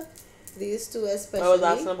friends. These two especially. I was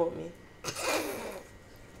asking about me.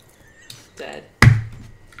 Dead.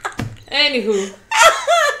 Anywho.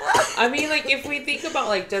 I mean, like, if we think about,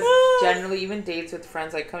 like, just generally, even dates with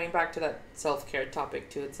friends, like, coming back to that self-care topic,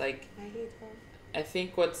 too, it's like, I hate her. I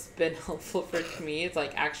think what's been helpful for me is,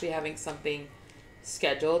 like, actually having something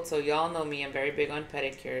scheduled. So, y'all know me, I'm very big on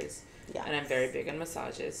pedicures. Yeah. And I'm very big on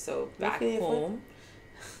massages. So, back feel your home,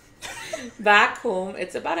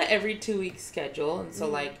 it's about an every 2 week schedule. And so,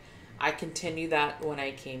 like, I continue that when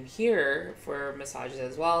I came here for massages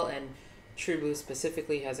as well. And True Blue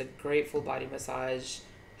specifically has a great full body massage.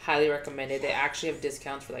 Highly recommended. They actually have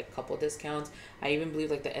discounts for like couple discounts. I even believe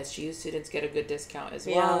like the SGU students get a good discount as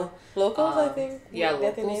well. Locals, I think. Yeah, I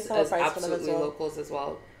think they locals sell a as price for them as absolutely well. locals as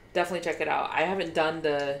well. Definitely check it out. I haven't done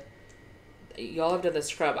y'all have done the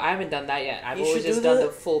scrub. I haven't done that yet. I've You always should just do done the-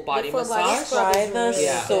 the full body full body massage. scrub. Try is the really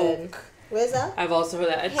Yeah. soak. Where's that? I've also heard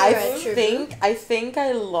that. I Right, True think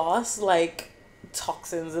I lost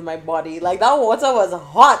toxins in my body. Like that water was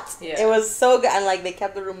hot. Yeah. It was so good, and like they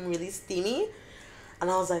kept the room really steamy,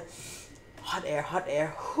 and I was like, hot air,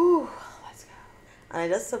 whew, let's go. And I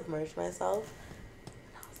just submerged myself.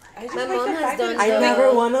 My mom has done I the-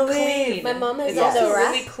 never want to clean. leave. My mom has It's done also the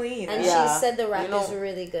wrap, really clean. and Yeah. she said the wrap You know- is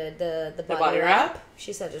really good. The body wrap?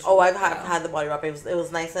 She said it's Oh, really I've had the body wrap. It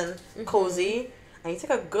was nice and cozy, and you take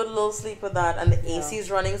a good little sleep with that, and the AC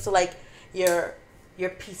is running, so like your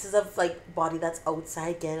pieces of like body that's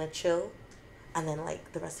outside getting a chill, and then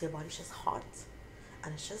like the rest of your body's just hot,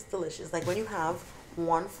 and it's just delicious. Like when you have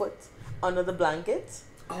one foot under the blanket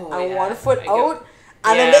Oh, and yeah. one foot I get- out,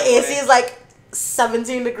 and then Yeah, the AC boy. is like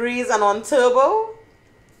 17 degrees and on turbo.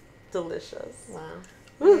 Delicious. Wow.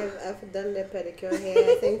 I've done the pedicure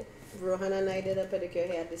here. I think Rohan and I did a pedicure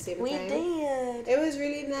here at the same We time. did. It was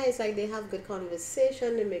really nice. Like they have good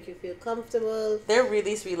conversation. They make you feel comfortable. They're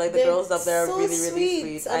really sweet. Like the They're girls up there are so really,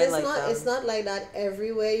 really sweet. And I it's like not them. it's not like that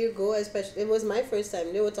everywhere you go, especially it was my first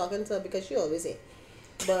time. They were talking to her because she always say.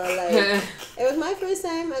 But like it was my first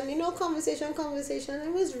time, and conversation.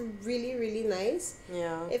 It was really, really nice.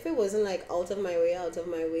 Yeah. If it wasn't like out of my way,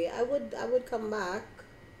 I would come back.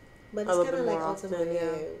 But A it's little kind of bit like more out of my often, yeah.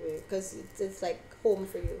 way because it's like home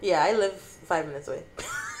for you. Yeah, I live 5 minutes away.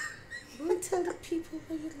 Don't tell the people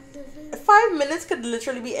where you live. 5 minutes could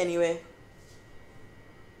literally be anywhere.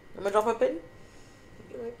 I'm gonna drop a pin.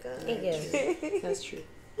 Oh my god. It is. That's true.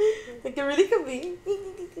 Like it really could be.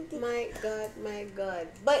 My god.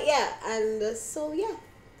 But yeah, and so yeah,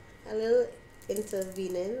 a little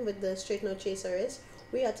intervening with the Straight No Chaserist.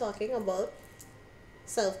 We are talking about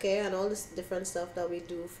self-care and all this different stuff that we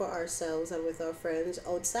do for ourselves and with our friends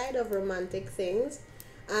outside of romantic things.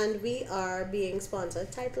 And we are being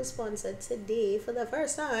title sponsored today for the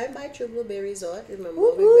first time by True Blue Bay Resort. Remember,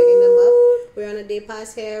 we're bringing them up. We're on a day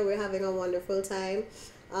pass here. We're having a wonderful time.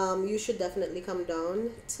 You should definitely come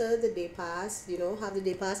down to the day pass. Have the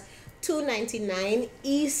day pass. $2.99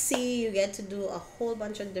 EC. You get to do a whole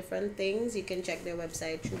bunch of different things. You can check their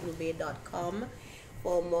website truebluebay.com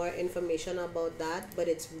for more information about that. But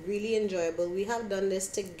it's really enjoyable. We have done this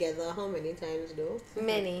together. How many times though?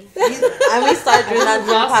 Many. And we started doing that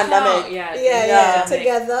during Lost count. pandemic. Yeah.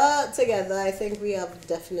 Yeah. Together, I think we have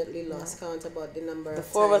definitely lost count about the number The of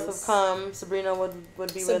four of us times. have come. Sabrina would be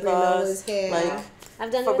with Sabrina us. was here. Like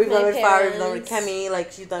I've done it but with we've done my with Farah, we've done parents. with Kemi.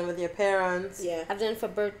 Like she's done with your parents. Yeah. I've done it for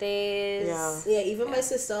birthdays. Yeah. Yeah, even my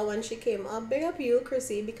sister, when she came up, big up you,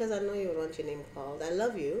 Chrissy, because I know you would want your name called. I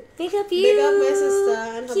love you. Big up you. Big up my sister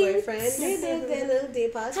and her Cute. boyfriend. They did their little day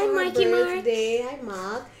pass Hi, for her Marky Mark. birthday. Hi,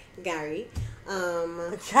 Mark. Gary.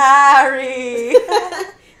 Carrie.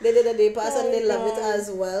 They did a day pass and they loved it God. as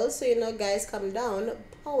well. So, guys, come down.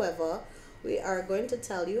 However, we are going to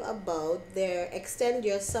tell you about their extend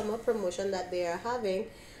your summer promotion that they are having.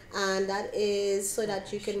 And that is so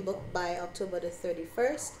that you can book by October the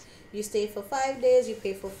 31st. You stay for 5 days, you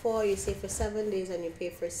pay for 4, you stay for 7 days, and you pay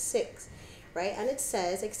for 6. Right? And it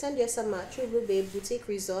says, extend your summer at True Blue Bay Boutique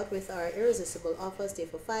Resort with our irresistible offers. Stay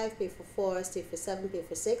for 5, pay for 4, stay for 7, pay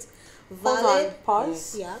for 6. Hold on. Valid.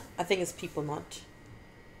 Pause. Yeah. I think it's people, not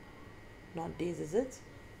days, is it?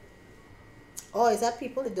 Oh, is that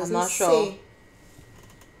people? It doesn't not say. sure.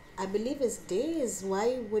 I believe it's days.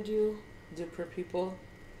 Why would you? Do per people?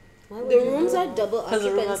 Why would The you rooms do- are double Because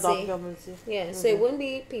the room has occupancy. occupancy. Yeah, so it wouldn't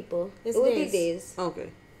be people. It's it would be days. days. Okay.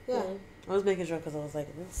 Yeah. I was making sure because I was like,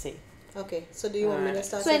 let's see. Okay. So do you want me to Alright.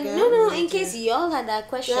 start So again? no, in case y'all had that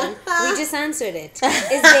question, we just answered it.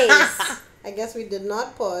 It's days. I guess we did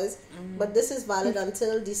not pause, but this is valid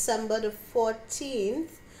until December the 14th,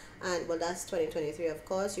 and well, that's 2023, of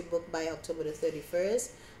course. You book by October the 31st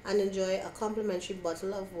and enjoy a complimentary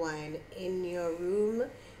bottle of wine in your room.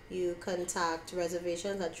 You contact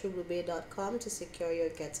reservations at truebluebay.com to secure your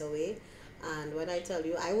getaway. And when I tell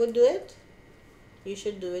you I would do it, you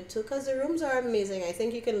should do it too, because the rooms are amazing. I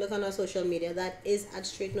think you can look on our social media. That is at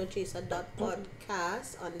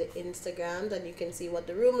straightnochaser.podcast on the Instagrams, and you can see what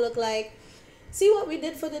the room looked like. See what we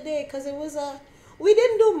did for the day, because it was we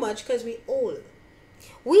didn't do much because we old.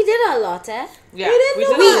 We did a lot, eh? Yeah, We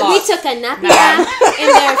did a lot. We took a nappy nap in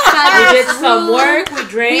their We fabulous did some room. work. We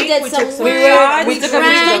drank. We did took some some work. shots. We We took took a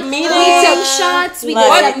drank, meeting. we took shots. We Like- did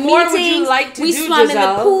What some more meetings. would you like to we do, swam in the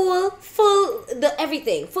Giselle? pool.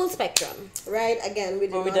 Everything, full spectrum. Right? Again, we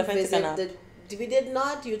did But we not definitely took a visit nap. we did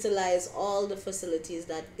not utilize all the facilities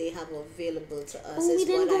that they have available to us. Oh, we is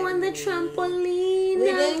didn't what go I on the mean. trampoline. We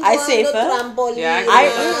didn't I go on say the first. trampoline. Yeah, The I We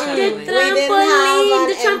didn't have trampoline. an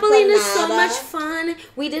The trampoline is so empanada. much fun.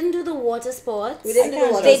 We didn't do the water sports. We didn't I do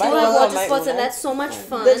can't water They do But I have was water on my sports, own, and that's so much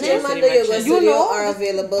fun. The gym and the yoga mentioned. studio You know, are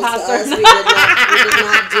available to Pastor. us. We did not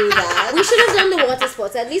do that. We should have done the water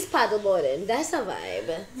sports, at least paddleboarding. That's a vibe.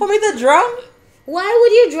 For me to drown? Why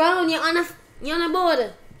would you drown? You're on a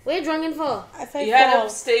board. What are you drowning for? If I You had to fall.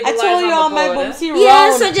 stabilize I told on you the all my board, eh? bumsy Yeah,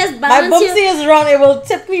 round. so just My balance bumsy is round. It will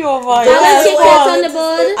tip me over. Balance Yes, your fall. foot on the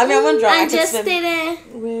board. I mean, I'm gonna drown. I And can just swim. stay there.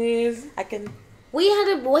 With I can. We had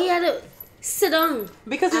to sit down.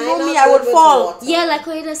 Because you I'm know not me, I good would with fall. water. Yeah, like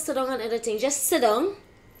how you just sit down on everything. Just sit down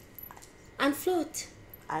and float.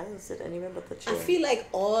 I don't sit anywhere but the I chair. feel like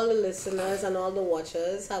all the listeners and all the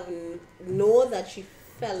watchers know that she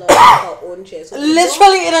fell off her own chair. So she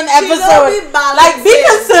Literally in an don't be episode. balancing. Like, be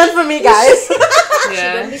concerned for me, guys.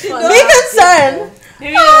 yeah. be concerned.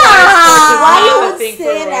 Maybe Why you you would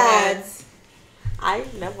say that? I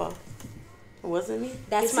never. It wasn't me.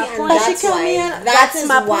 That's You my see, and point. But she that's killed why. me and- That That's is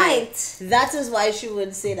my why. point. That is why she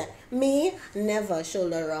would say that. Me never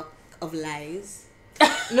shoulder rock of lies.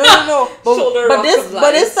 No. Shoulder But rock this, of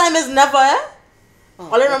but this lies. time is never. Eh? Oh,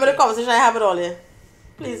 All I remember okay. the conversation I have it all here.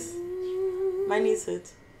 Please, my knees hurt.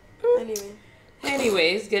 Anyway,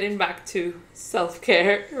 Anyways, getting back to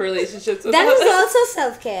self-care, relationships with That is others. also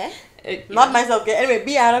self-care. not myself. Okay. Anyway,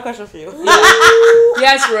 B, I had a question for you.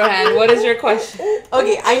 Yes, Rohan, what is your question?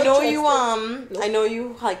 Okay, I know Interesting. you. I know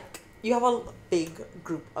you. Like, you have a big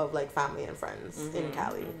group of like family and friends in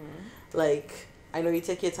Cali. Like, I know you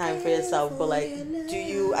take your time for yourself, but like, do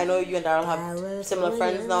you? I know you and Daryl have similar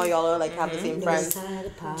friends now. Y'all are like have the same friends.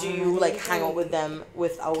 Do you like hang out with them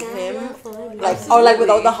without him, like, or like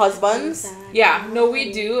without the husbands? Yeah, no,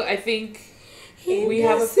 we do. I think we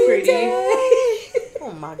have a pretty...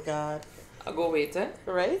 Oh my god! I'll go wait, eh?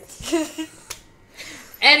 Right?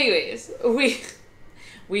 Anyways,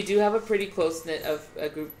 we do have a pretty close-knit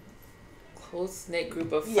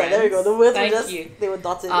group of friends. Yeah, there we go. The words were Thank just you. they were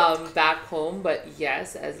dotted. Back home, but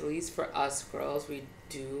yes, at least for us girls, we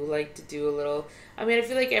do like to do a little. I mean, I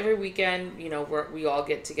feel like every weekend, we all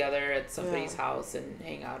get together at somebody's house and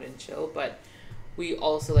hang out and chill. But we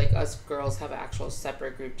also, like, us girls have an actual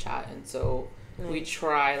separate group chat, and so we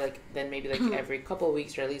try maybe every couple of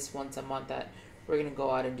weeks or at least once a month that we're gonna go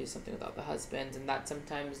out and do something without the husbands, and that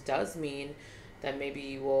sometimes does mean that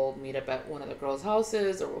maybe we'll meet up at one of the girls'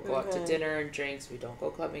 houses, or we'll go out to dinner and drinks. We don't go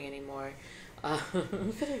clubbing anymore.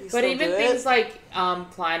 But even things like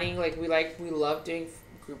planning, like we love doing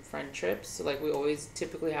group friend trips. So like we always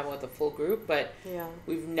typically have one with a full group, but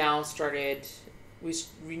we've now started.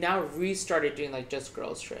 We now restarted doing like just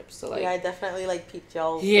girls trips. So like I definitely like peeped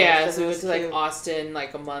y'all. yeah, so we went to like Austin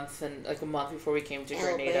like a month before we came to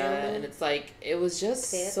Grenada, Alabama. and it's like it was just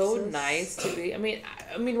so Texas. nice to be. I mean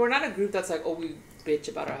we're not a group that's like, oh, we bitch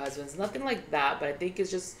about our husbands, nothing like that. But I think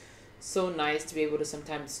it's just so nice to be able to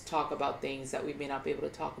sometimes talk about things that we may not be able to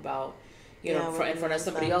talk about, you know, in front of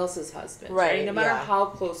somebody else's husband, right? No matter how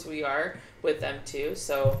close we are with them too.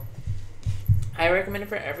 So I recommend it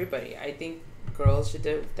for everybody. I think girls should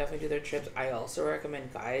definitely do their trips. I also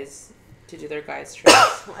recommend guys to do their guys trips.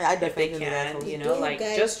 I definitely if they can, you know, like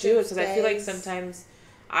just do it, because I feel like sometimes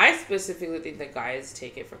I specifically think that guys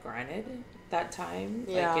take it for granted that time.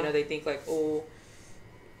 Like, you know, they think like, oh,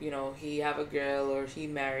 you know, he have a girl or he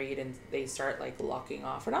married, and they start like locking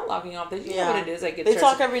off or not locking off. You know what it is, like they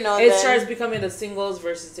talk every now and then. It starts becoming the singles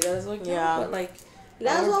versus together. It's like but like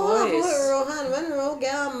that's what happened with Rohan. When Rohan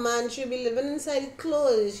get a man, she be living inside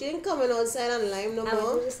clothes. She ain't coming outside on Lime no more. I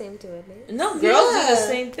would do the same to it, man. No, girls do the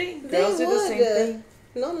same thing. Girls do the same thing.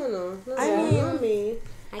 No. I mean, not me.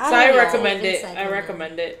 So I recommend it. I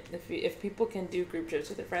recommend it if people can do group trips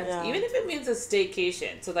with their friends, even if it means a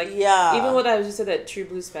staycation. So like, even what I was just said, that True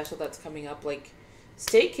Blue special that's coming up, like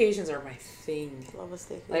staycations are my thing. Love a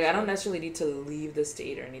staycation. Like I don't necessarily need to leave the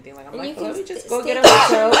state or anything. Like I'm like, let me just go get a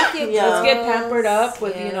hotel. Let's get pampered up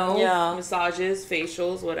with massages,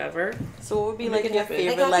 facials, whatever. So what would be like your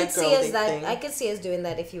favorite like girl date thing? I could see us doing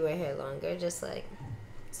that if you were here longer, just like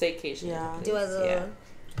staycation. Yeah. Do a little.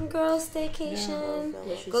 Girl staycation.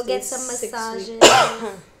 Go get some massages.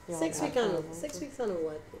 6 weeks on 6 weeks on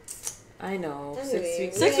what? I know.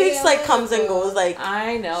 Anyway, 6 weeks like comes and goes like.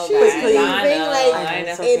 I know. Quickly. I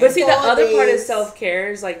know. But see, the other part of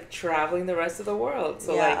self-care is like traveling the rest of the world.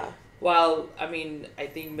 So like, while I mean, I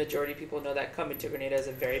think majority of people know that coming to Grenada is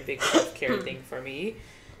a very big self-care thing for me.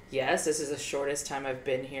 Yes, this is the shortest time I've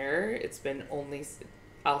been here. It's been only,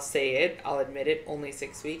 I'll say it, I'll admit it, only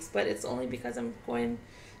 6 weeks, but it's only because I'm going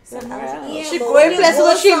somewhere else. Yeah, she going places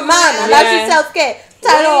with she man, and that's she self-care.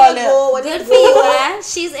 Tell her all that. Good for you,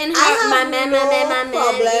 She's in her my man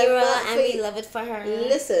era, and we love it for her.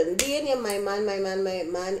 Listen, be in your my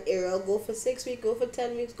man era. Go for 6 weeks, go for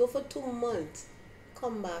 10 weeks, go for 2 months.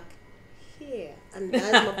 Come back here, and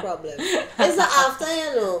that's my problem. It's the after,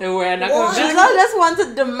 you know. No, we're not going to. She just want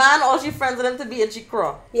to demand all she friends of them to be a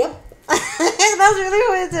chikra. Yep. That's really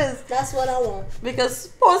who it is. That's what I want. Because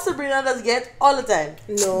poor Sabrina does get all the time.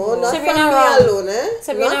 No, not Sabrina from me alone, eh?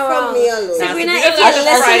 Sabrina not wrong. from me alone. Sabrina,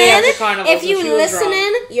 if you're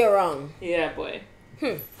listening, you're wrong. Yeah, boy.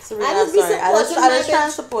 Sabrina, I just trying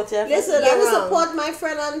to support you. Listen, I will support my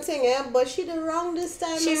friend on thing, but she the wrong this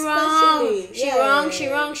time. She especially. Wrong. She yeah. wrong. She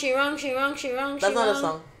wrong. She wrong. She wrong. She wrong. That's not a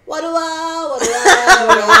song. What do I?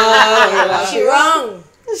 She wrong.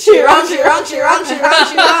 She wrong. She wrong. She wrong. She wrong.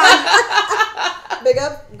 She wrong. Big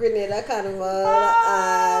up Grenada Carnival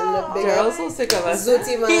and big up so sick of us.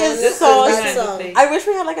 Zooty Man. He is so sick. I wish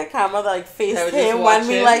we had like a camera that like faced him when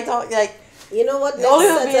we like talk like. You know what?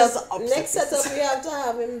 Next setup we have to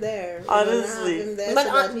have him there. Honestly,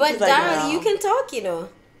 but Daryl, you can talk. You know,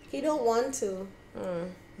 he don't want to.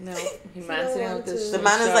 No, the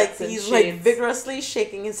man is like he's like vigorously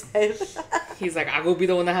shaking his head. He's like, I will be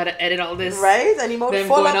the one that had to edit all this, right? And he might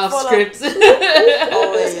fall off script.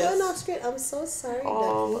 Always going off script. I'm so sorry.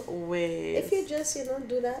 Always. If you just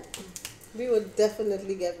do that, we will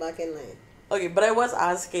definitely get back in line. Okay, but I was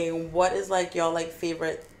asking, what is like your like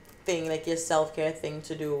favorite thing, like your self-care thing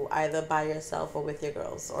to do, either by yourself or with your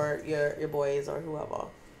girls or your boys or whoever?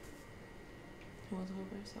 Who wants to go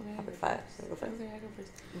first?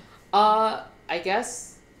 I I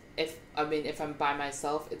guess if I'm by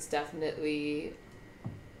myself, it's definitely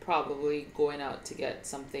probably going out to get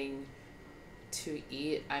something to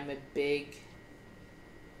eat. I'm a big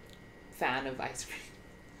fan of ice cream.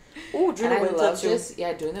 Ooh, during the winter too.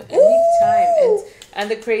 Doing it anytime.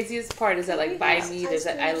 And the craziest part is that like by me,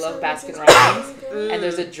 I love Baskin Robbins, and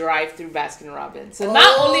there's a drive-through Baskin Robbins. So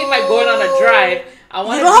not only am I going on a drive, I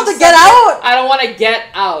want. You don't have to get out. I don't want to get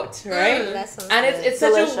out, right? And it's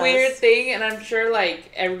such a weird thing, and I'm sure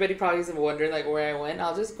like everybody probably is wondering like where I went.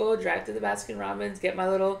 I'll just go drive to the Baskin Robbins, get my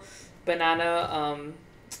little banana.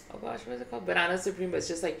 Oh gosh, what is it called? Banana Supreme. But it's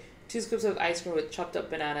just like 2 scoops of ice cream with chopped up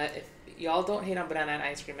banana. If y'all don't hate on banana and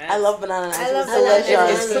ice cream, man. I love banana and ice cream. I love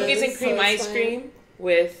delicious. It's cookies and cream ice cream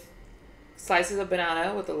with slices of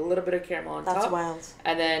banana with a little bit of caramel on top. That's wild.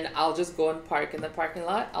 And then I'll just go and park in the parking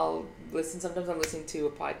lot. I'll listen. Sometimes I'm listening to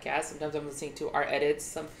a podcast. Sometimes I'm listening to our edits.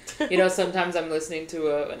 Sometimes I'm listening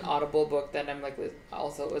to an Audible book that I'm like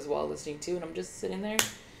also as well listening to, and I'm just sitting there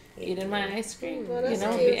eating my ice cream. Well, that's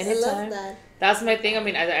cute. Anytime. I love that. That's my thing. I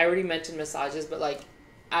mean, I already mentioned massages, but like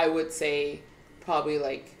I would say probably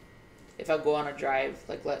like if I go on a drive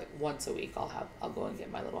like once a week, I'll go and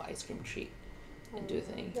get my little ice cream treat and do a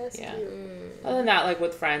thing. That's yeah. cute. Other than that, like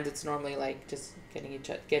with friends, it's normally like just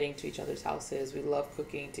getting to each other's houses. We love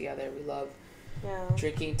cooking together. We love Yeah.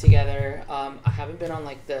 drinking together. I haven't been on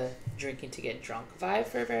like the drinking to get drunk vibe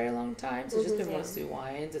for a very long time. So it's just been mostly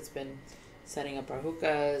wines. It's been setting up our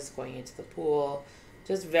hookahs, going into the pool.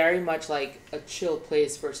 Just very much like a chill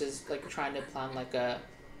place versus like trying to plan like a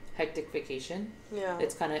hectic vacation. Yeah.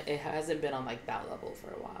 It's kind of, it hasn't been on like that level for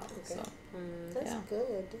a while. Okay. So That's yeah.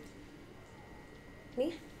 good.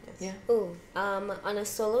 Me? Yeah. Ooh, on a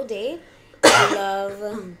solo date, I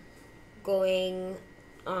love going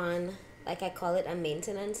on, like I call it a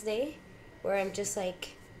maintenance day, where I'm just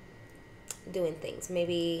like doing things.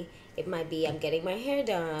 Maybe it might be I'm getting my hair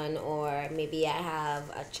done, or maybe I have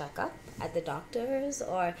a checkup at the doctor's,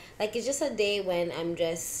 or like it's just a day when I'm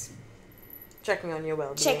just Checking on your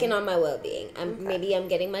well-being. checking on my well-being. Maybe I'm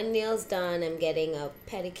getting my nails done, I'm getting a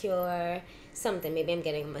pedicure, something. Maybe I'm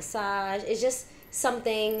getting a massage. It's just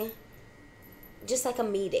something, just like a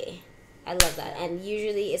me day. I love that. And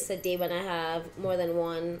usually it's a day when I have more than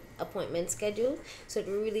one appointment scheduled, so it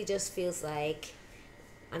really just feels like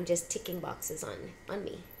I'm just ticking boxes on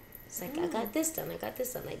me. It's like I got this done, I got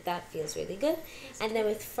this done. Like that feels really good. And then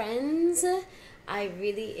with friends, I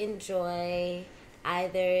really enjoy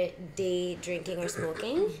either day drinking or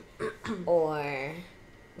smoking or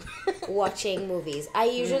watching movies. I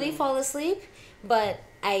usually fall asleep, but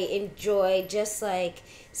I enjoy just like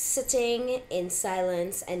sitting in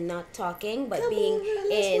silence and not talking, but being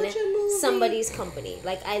in somebody's company.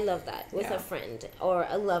 Like I love that with a friend or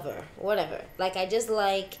a lover, whatever. Like I just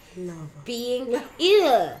like being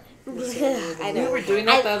I know. We were doing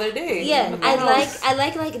that the other day. Yeah, I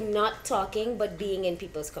like not talking but being in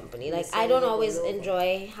people's company. Like I don't always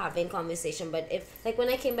enjoy having conversation, but if like when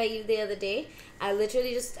I came by you the other day, I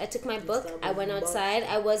literally I took my book, I went outside.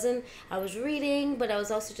 I was reading, but I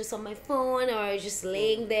was also just on my phone, or I was just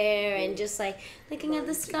laying there and just like looking at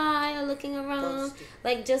the sky or looking around.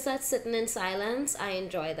 Like just that sitting in silence, I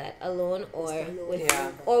enjoy that alone or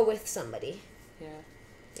with somebody. Yeah.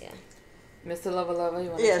 Yeah. Mr. Lover Lover, you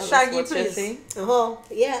want to Yeah, tell Shaggy, us what's your please. thing?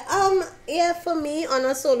 Yeah, for me on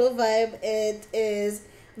a solo vibe, it is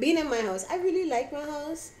being in my house. I really like my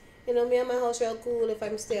house. You know, me and my house real cool. If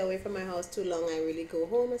I'm stay away from my house too long, I really go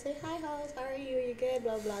home and say, hi house, how are you? You good?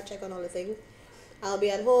 Blah blah, check on all the things. I'll be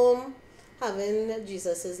at home having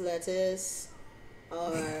Jesus's lettuce,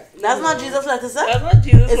 or That's not Jesus' lettuce, sir. That's not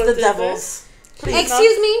Jesus. It's the devil's.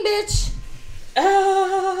 Excuse me, bitch.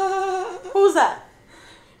 Who's that?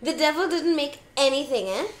 The devil didn't make anything,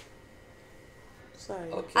 eh? Sorry.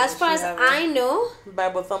 Okay, As far as I know,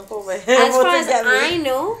 Bible thump over here. as far as I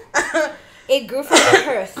know, it grew from the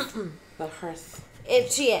earth. The hearth.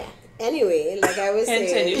 Yeah. Anyway, like I was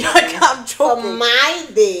saying, I'm for joking. my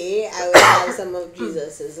day, I would have some of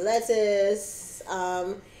Jesus's lettuce.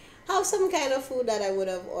 Have some kind of food that I would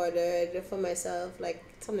have ordered for myself, like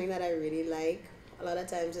something that I really like. A lot of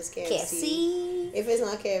times it's KFC. If it's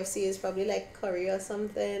not KFC, it's probably like curry or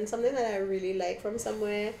something. Something that I really like from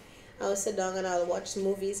somewhere. I'll sit down and I'll watch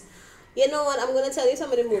movies. You know what? I'm going to tell you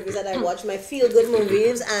some of the movies that I watch, my feel-good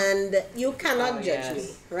movies, and you cannot judge me,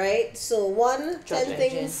 right? So 10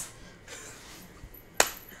 things...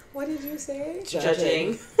 What did you say?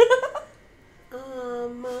 Judging.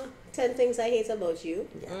 10 things I hate about you.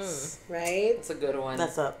 Yes. Right? That's a good one.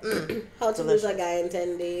 That's up. How to lose a guy in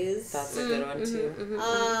 10 days. That's a good one too.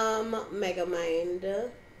 Megamind.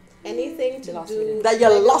 Anything to do. That you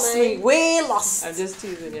lost me. Way lost. I'm just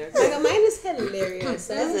teasing you. Megamind is hilarious.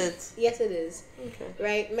 Is it? Yes, it is. Okay.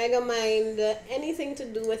 Right? Megamind. Anything to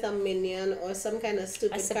do with a minion or some kind of I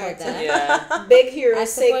stupid support character. that. Yeah. Big Hero I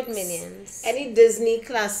 6. support Minions. Any Disney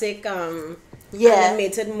classic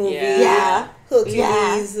animated movie. Yeah.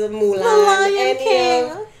 Hercules, Mulan, The Lion any King.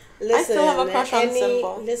 of. I Listen, still have a crush on Simba.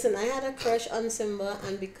 Listen, I had a crush on Simba,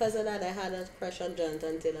 and because of that, I had a crush on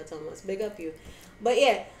Jonathan Taylor Thomas. Big up you. But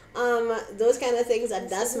yeah, those kind of things.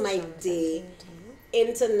 That's my day.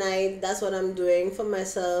 In tonight, that's what I'm doing for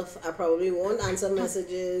myself. I probably won't answer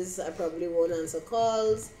messages. I probably won't answer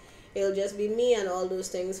calls. It'll just be me and all those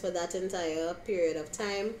things for that entire period of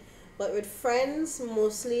time. But with friends,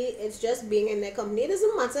 mostly, it's just being in their company. It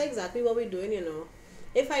doesn't matter exactly what we're doing, you know.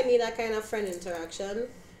 If I need that kind of friend interaction,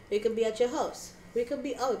 we could be at your house. We could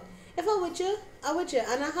be out. If I'm with you, I'm with you.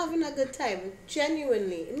 And I'm having a good time.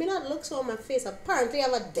 Genuinely. It may not look so on my face. Apparently, I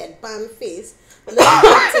have a deadpan face. But learned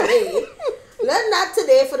that today. Learned that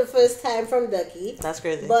today for the first time from Ducky. That's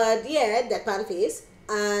crazy. But yeah, deadpan face.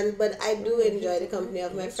 But I do enjoy the company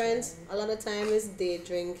of my friends. A lot of time is day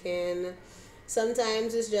drinking.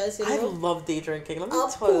 Sometimes it's just, I love day drinking. Let me a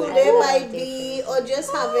tell pool you. day might be, or just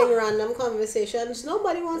having random conversations.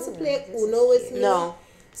 Nobody wants to play Uno with me. No.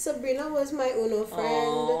 Sabrina was my Uno friend.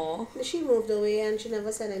 Aww. She moved away and she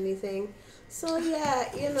never said anything. So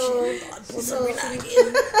yeah, so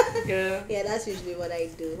Yeah. yeah, that's usually what I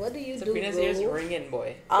do. What do you do, Sabrina's ears bro? ringing,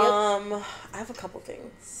 boy. I have a couple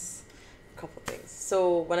things.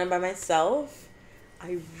 So when I'm by myself,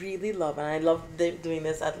 I really love, and I love doing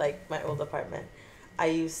this at like my old apartment. I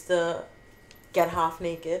used to get half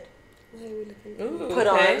naked, Why are we looking? Ooh, put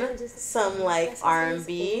okay. on some like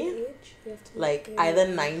R&B, like either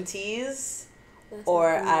 90s, or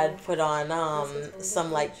I'd put on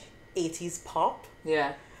some like 80s pop,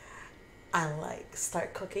 Yeah. and like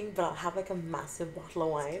start cooking, but I'll have like a massive bottle of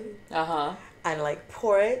wine Uh-huh. and like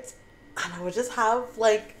pour it, and I would just have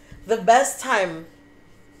like the best time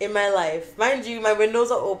in my life. Mind you, my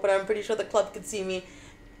windows are open. I'm pretty sure the club could see me.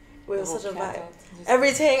 It was such a vibe.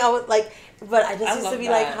 Everything I would like, but I just I used to love be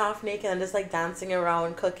like that. half naked and just like dancing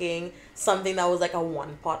around, cooking something that was like a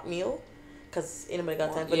one pot meal. Cause anybody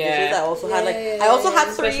got time for Yeah. dishes. I also had like Yeah, I also had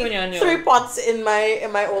Especially when you're on your three own. pots in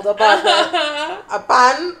my old apartment. A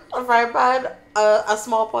pan, a fry pan, a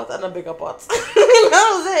small pot, and a bigger pot. That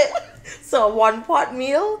was it. So a one pot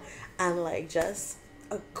meal and like just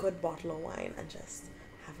a good bottle of wine and just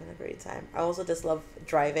having a great time. I also just love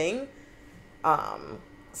driving.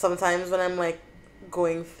 Sometimes when I'm like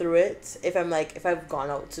going through it, if I've gone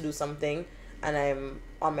out to do something and I'm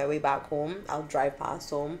on my way back home, I'll drive past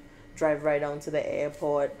home, drive right down to the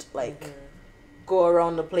airport, like go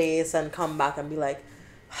around the place and come back and be like,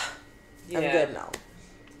 I'm good now.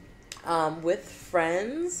 With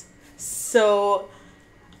friends, so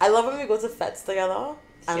I love when we go to fetes together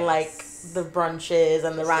and like the brunches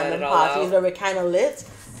and the Just let random it all parties out. where we're kind of lit.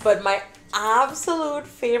 But my absolute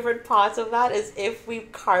favorite part of that is if we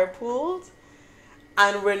carpooled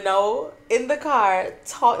and we're now in the car,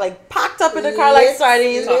 packed up in the car like Lit,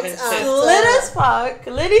 sardines, Talking lit shit. lit as fuck,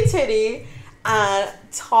 litty titty, and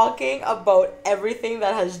talking about everything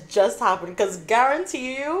that has just happened. Because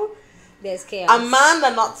guarantee you, There's chaos. a man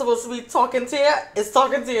that's not supposed to be talking to you is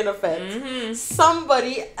talking to you in a fit. Mm-hmm.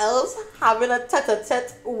 Somebody else having a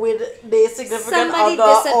tete-a-tete with their significant Somebody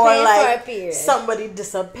other, disappear or for like a period. somebody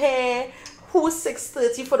disappear. Who's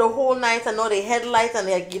 6:30 for the whole night and know they headlights and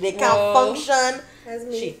they can't Whoa. function. That's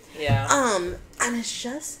me. Shit. Yeah. And it's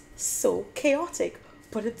just so chaotic,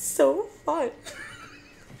 but it's so fun.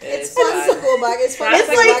 It's fun to go back. It's fun to It's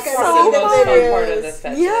go like back and so see the fun. part of the videos.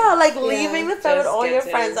 fete. Yeah, like Yeah. leaving the fete with Just all get your to-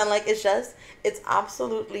 friends and like it's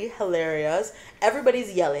absolutely hilarious.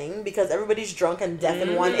 Everybody's yelling because everybody's drunk and deaf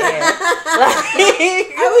in one ear. Like,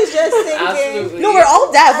 I was just thinking. Absolutely. no, we're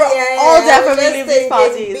all deaf. We're all deaf when we leave these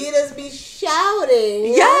parties. Beaters be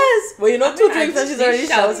shouting. Yes. Well, you know, two I'm drinks and she's just already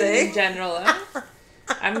in shouting. general.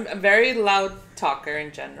 I'm a very loud talker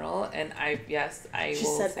in general, and I She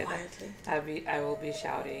will said say quietly. that. I will be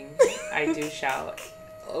shouting. I do shout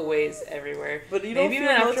always everywhere. But you don't maybe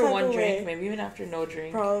feel even no after type one of drink, way. maybe even after no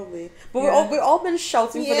drink. Probably. But Yeah. we've all been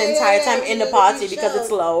shouting for the Yeah, entire yeah, time yeah, in the we party because shout.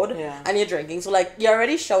 it's loud Yeah. and you're drinking. So like you're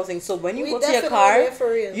already shouting. So when you We go to your definitely car, there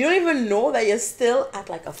for real. you don't even know that you're still at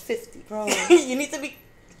like a 50. You need to be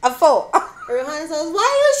a 4. Rohan says, "Why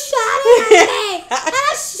are you shouting at me? I'm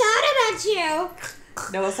not shouting at you."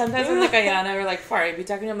 No, sometimes I'm like Ayana or like Fari be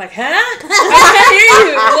talking. I'm like, huh? I can't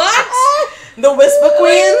hear you. What? The Whisper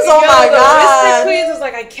Queens. Oh Yo, my the god. Whisper Queens was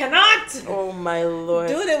like, I cannot. Oh my lord.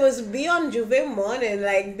 Dude, it was B on Juve morning.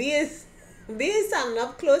 Like B is standing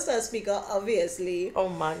up close to a speaker, obviously. Oh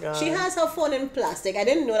my god. She has her phone in plastic. I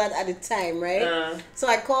didn't know that at the time, right? So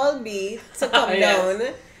I called B to come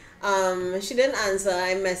Yes. down. She didn't answer.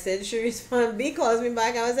 I messaged. She responded. B calls me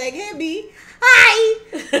back. I was like, "Hey B, hi.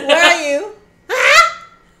 Where are you? Huh?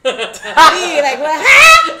 B, like what?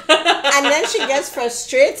 Huh? And then she gets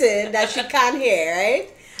frustrated that she can't hear, right?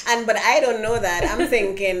 But I don't know that. I'm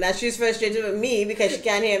thinking that she's frustrated with me because she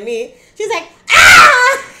can't hear me. She's like,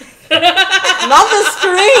 ah! Not the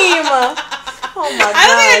scream. Oh my god. I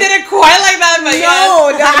don't think I did it quite like that, but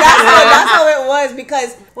No, that's how it was.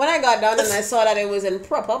 Because when I got down and I saw that it was in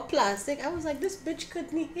proper plastic, I was like, this bitch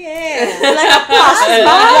couldn't hear. Like a plastic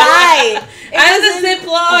Right. And the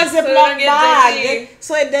Ziploc, so it don't get dirty.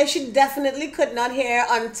 So then she definitely could not hear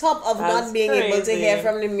on top of That's not being able to crazy. hear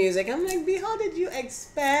from the music. I'm like, B, how did you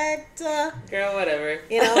expect? Girl, whatever.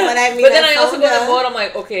 You know, but I mean, But then I also found go to her- mode. I'm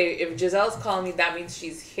like, okay, if Giselle's calling me, that means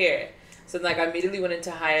she's here. So then, like, I immediately went into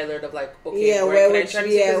high alert of like, okay, Yeah, where where can I would try to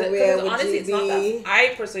you- see? yeah, Because where would honestly, you it's not be? that.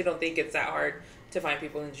 I personally don't think it's that hard to find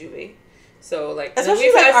people in Juve. So like, and then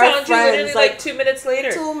Especially, like, I our found you literally friends, like like, 2 minutes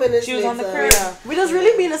later. 2 minutes She was on the later. curb. Yeah. We just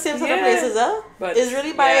really be in the same sort of Yeah. places, huh? But It's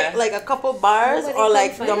really by yeah. like a couple bars Nobody or can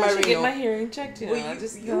like find Don us. I should get my Marino. hearing checked. You know, Well,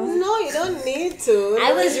 just No, you don't need to.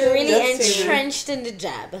 I was really Just to- entrenched in the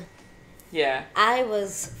jab. yeah. I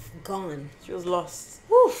was gone. She was lost.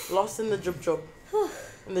 Whew. Lost in the job.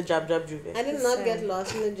 In the Jab Juve. I did not get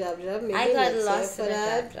lost in the Jab. Maybe I got next lost year in for the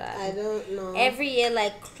that. Jab. I don't know. Every year,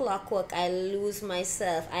 like clockwork, I lose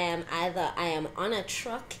myself. I am on a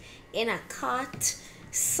truck, in a cart,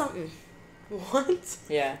 something. What?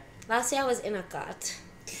 Yeah. Last year I was in a cart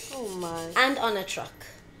Oh my. and on a truck.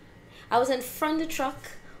 I was in front of the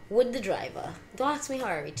truck with the driver. Don't ask me how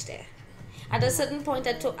I reached there. At a certain point,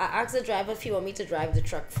 I asked the driver if he want me to drive the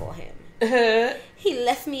truck for him. He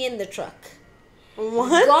left me in the truck.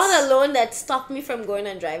 What? God alone that stopped me from going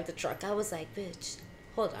and drive the truck. I was like, bitch,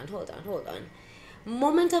 hold on.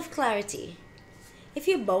 Moment of clarity. If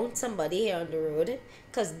you bounce somebody here on the road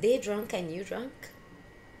because they drunk and you drunk,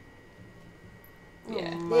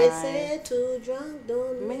 Yeah. They say too drunk,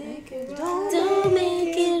 don't make it right. don't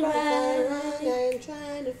make it right. I ain't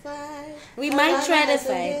trying to fight. We might try to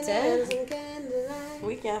fight, eh?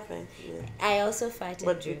 We can't fight. Yeah. I also fight in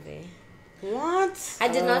But Juve. What? I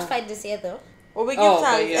did not fight this year though. Well, we give Oh,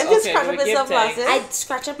 thanks. but yeah, And just okay, scratch we up give yourself last thanks. year. I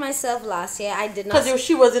scratched up myself last year. I did not. Because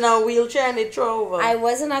she was in a wheelchair and they threw her over. I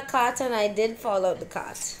was in a cart and I did fall out the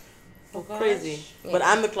cart. Oh, crazy. Yeah. But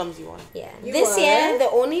I'm the clumsy one. Yeah. You this are? year, the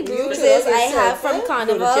only You bruises chose I yourself, have from eh?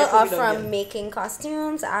 Carnival No, the check will are be done, from yeah. making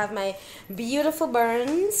costumes. I have my beautiful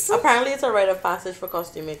burns. Apparently, it's a rite of passage for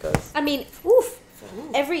costume makers. I mean, oof.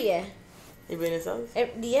 Every year. You been yourselves?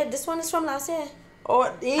 Yeah, this one is from last year. Oh,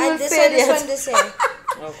 it ain't And even this fade one is yet. from this year.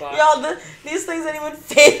 Oh god. Y'all, these things ain't even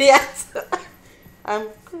fade yet. I'm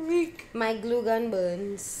weak. My glue gun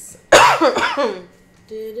burns. Oh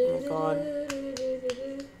my god.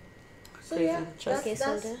 So Crazy. yeah, Trust- Okay,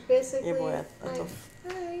 that's Soda. basically. Yeah, boy, that's Hi. tough.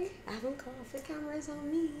 Hi. I haven't coughed. The camera's on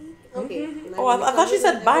me. Okay. Oh, I thought she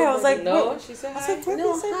said bye. I was like, No, wait. she said I hi. said, what did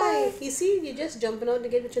No, you say hi. bye? You see, you're just jumping out to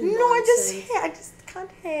get with your No, I nonsense. just can't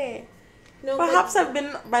hear. No, Perhaps but I've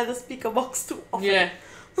been by the speaker box too often. Yeah.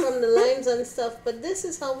 from the lines and stuff. But this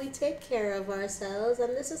is how we take care of ourselves,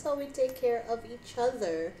 and this is how we take care of each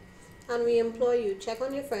other. And we implore you, check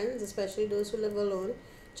on your friends, especially those who live alone.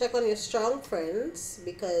 Check on your strong friends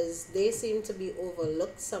because they seem to be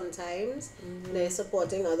overlooked sometimes. They're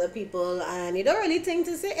supporting other people, and you don't really think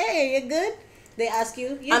to say, "Hey, you good?" They ask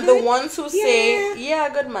you, "You And good?" the ones who say, yeah,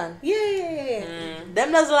 good man. Yeah.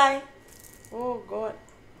 Them does lie. Oh, God.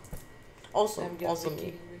 Also I'm guilty.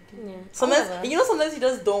 me. Yeah. Sometimes, All of us. you know, sometimes you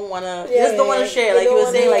just don't wanna, Yeah, don't wanna yeah. share. You Like you don't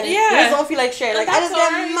were saying, wanna- like you Yeah. just don't feel like sharing. And Like I just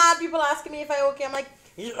that's get alright. mad. People asking me if I okay. I'm like,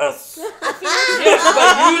 yes. Yes,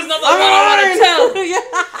 but you's not the one I want to tell. Yeah.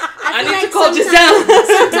 I need like to call sometimes- Giselle.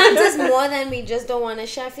 Sometimes it's more than we just don't want to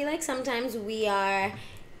share. I feel like sometimes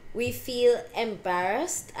we feel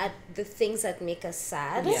embarrassed at the things that make us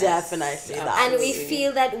sad. Yes. Definitely. And And we Absolutely.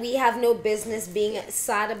 feel that we have no business being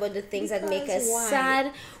sad about the things that make us Because why?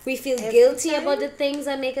 sad. We feel Every guilty time? about the things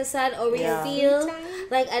that make us sad, or we Yeah. feel Every time?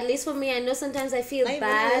 like, at least for me, I know sometimes I feel Ease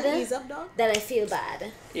bad up, dog. that I feel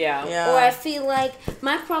bad. Yeah. Yeah. Or I feel like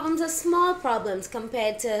my problems are small problems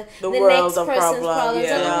compared to The the world next of person's problems. problems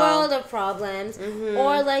or the Yeah. world of problems.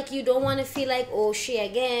 Or like you don't want to feel like, oh, she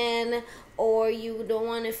again. Or you don't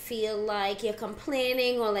want to feel like you're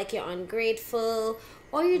complaining or like you're ungrateful.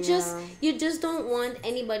 Or you just don't want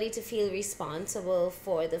anybody to feel responsible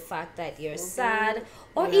for the fact that you're sad.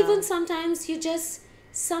 Or Yeah. even sometimes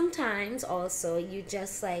also you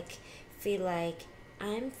just like feel like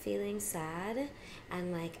I'm feeling sad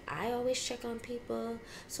and like I always check on people.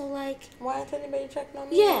 So like Why ain't anybody checking on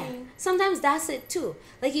me? yeah, sometimes that's it too.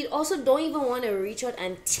 Like you also don't even want to reach out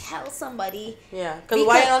and tell somebody. Yeah. Because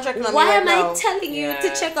why you not checking on me why right am now? I telling you to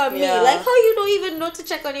Yeah. check on me? Yeah. Like how you don't even know to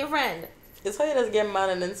check on your friend? It's how you just get mad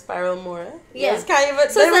and then spiral more. Eh? Yeah. Just can't even,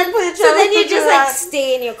 So don't even then, put each so other then you through just like that.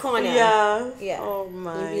 stay in your corner. Yeah. Yeah. Oh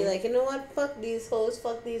my. You'd be like, you know what? Fuck these hoes.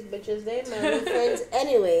 Fuck these bitches. They my friends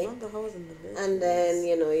anyway. Not the hoes in the business. And then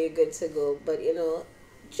you're good to go. But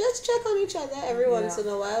just check on each other every once in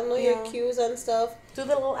a while. Know your Yeah. cues and stuff. Do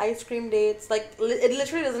the little ice cream dates. Like it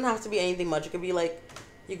literally doesn't have to be anything much. It could be like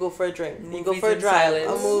you go for a drink, you go Movies for a in drive,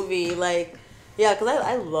 silence. a movie. Like yeah, because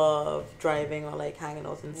I love driving or like hanging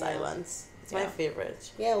out in silence. It's my Yeah.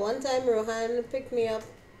 favorite. Yeah, one time Rohan picked me up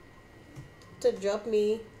to drop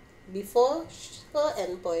me before her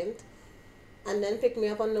endpoint, and then picked me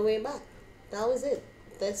up on the way back. That was it.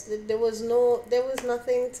 There was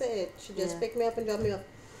nothing to it. She just Yeah. picked me up and dropped me off.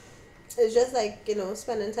 It's just like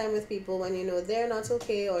spending time with people when they're not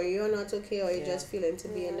okay or you're not okay or you're Yeah. just feeling to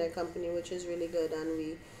be in their company, which is really good.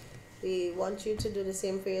 And we want you to do the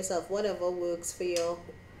same for yourself. Whatever works for your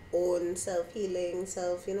own self-healing,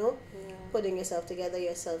 putting yourself together,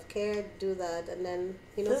 your self-care, do that. And then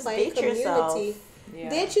Just find date community. yourself. Yeah.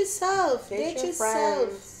 Date yourself. Date your yourself.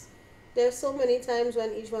 friends. There's so many times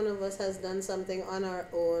when each one of us has done something on our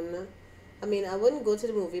own I mean, I wouldn't go to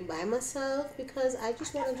the movie by myself because I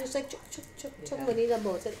just want to just like chuck money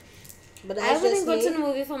about it. But I that's wouldn't just go me. to the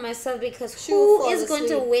movie for myself because She will who fall is going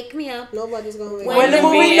to asleep. wake me up Nobody's going to wake When me the up.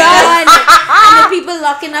 movie done and the people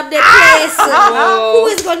locking up their place? Whoa. Who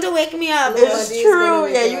is going to wake me up? No. It's Nobody's true.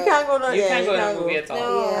 gonna Yeah, wake you up. can't go to. You Yeah, can't you go to can't a movie go. at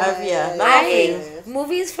all. Yeah, not I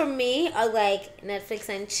movies for me are like Netflix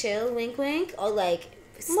and chill, wink wink, or like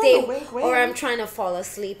stay, wink, wink. or I'm trying to fall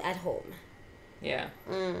asleep at home. Yeah.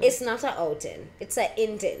 It's not an outing; it's an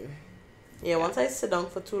in. Yeah, once I sit down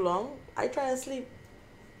for too long, I try to sleep.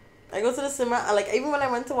 I go to the cinema. Like even when I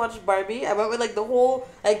went to watch Barbie, I went with like a whole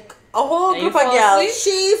And you group of fall gals.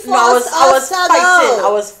 asleep? She No, I was forced us to fighting. go. I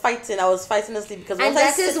was fighting to sleep because once And I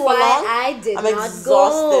that sit is for why long, I did I'm not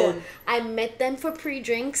exhausted. go. I met them for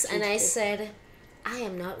pre-drinks, and I said, "I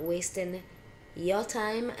am not wasting your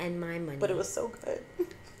time and my money." But it was so good.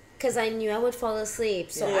 Because I knew I would fall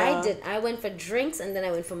asleep, so Yeah. I went for drinks, and then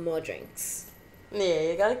I went for more drinks. Yeah,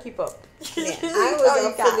 you gotta keep up. Yeah. I Oh, was you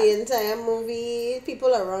up for got the it. entire movie.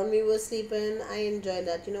 People around me were sleeping. I enjoyed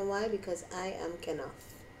that. You know why? Because I am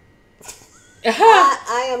Kenneth.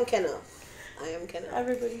 I am Kenneth. I am Kenneth.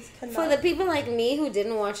 Everybody's For the people like me who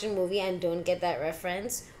didn't watch the movie and don't get that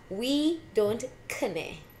reference, we don't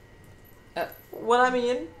kne. What I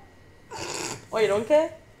mean? Oh, you don't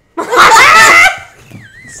care?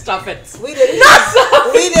 Stop it. We didn't.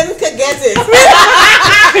 We didn't get it.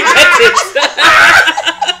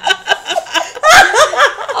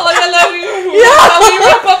 Oh, I love you. How we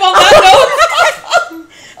wrap up on that note?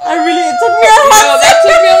 It took me a No, that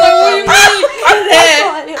took me a long way. while.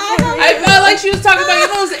 I felt like she was talking about, you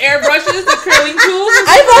know, those airbrushes, the curling tools.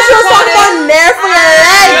 I thought she was talking about nair for your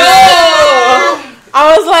legs. Yo! I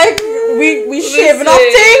was like, we shaving off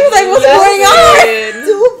things? Like, what's going on?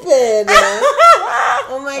 Stupid.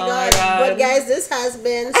 Oh my Oh my god. God. But guys, this has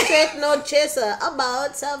been Straight No Chaser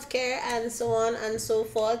about self-care and so on and so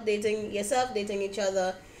forth. Dating yourself, dating each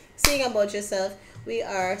other, seeing about yourself. We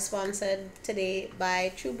are sponsored today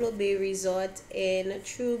by True Blue Bay Resort in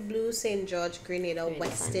True Blue, St. George, Grenada,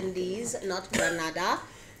 West Indies, not Grenada.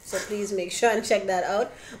 So please make sure and check that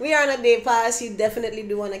out. We are on a day pass. You definitely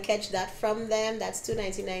do want to catch that from them. That's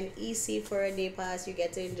 $2.99 EC for a day pass. You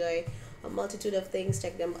get to enjoy a multitude of things.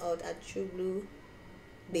 Check them out at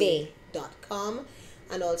truebluebay.com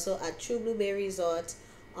and also at True Blue Bay Resort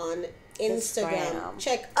on Instagram. Instagram.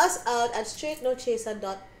 Check us out at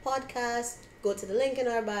straightnochaser.podcast. Go to the link in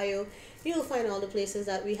our bio. You'll find all the places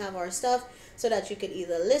that we have our stuff so that you could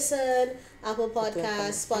either listen, Apple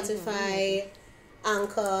Podcasts, Spotify,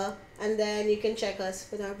 Anchor, and then you can check us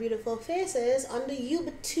with our beautiful faces on the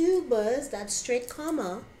YouTubers. That's Straight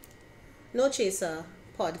Comma No Chaser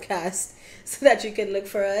podcast, so that you can look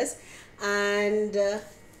for us and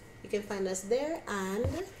you can find us there. And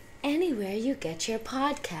Anywhere you get your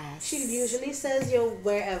podcast. she usually says you're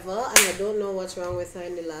wherever, and I don't know what's wrong with her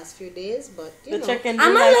in the last few days, but you know. chicken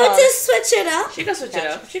I'm allowed to switch it up. She can switch it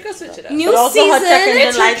up. She can switch it up. New But also her season, chicken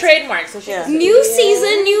It's her like- trademark, so she Yeah. can new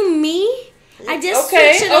season, new me. I just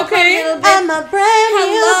Okay, switched it up okay. a little bit. I'm a brand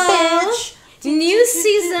Hello. new bitch. New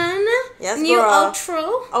season, Yes, new girl.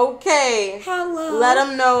 outro. Okay. Hello. Let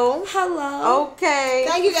them know. Hello. Okay.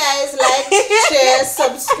 Thank you guys. Like, share,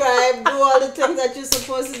 subscribe, do all the things that you're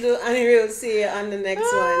supposed to do, and we'll see you on the next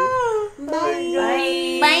one.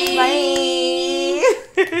 Bye. Bye.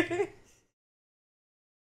 Bye.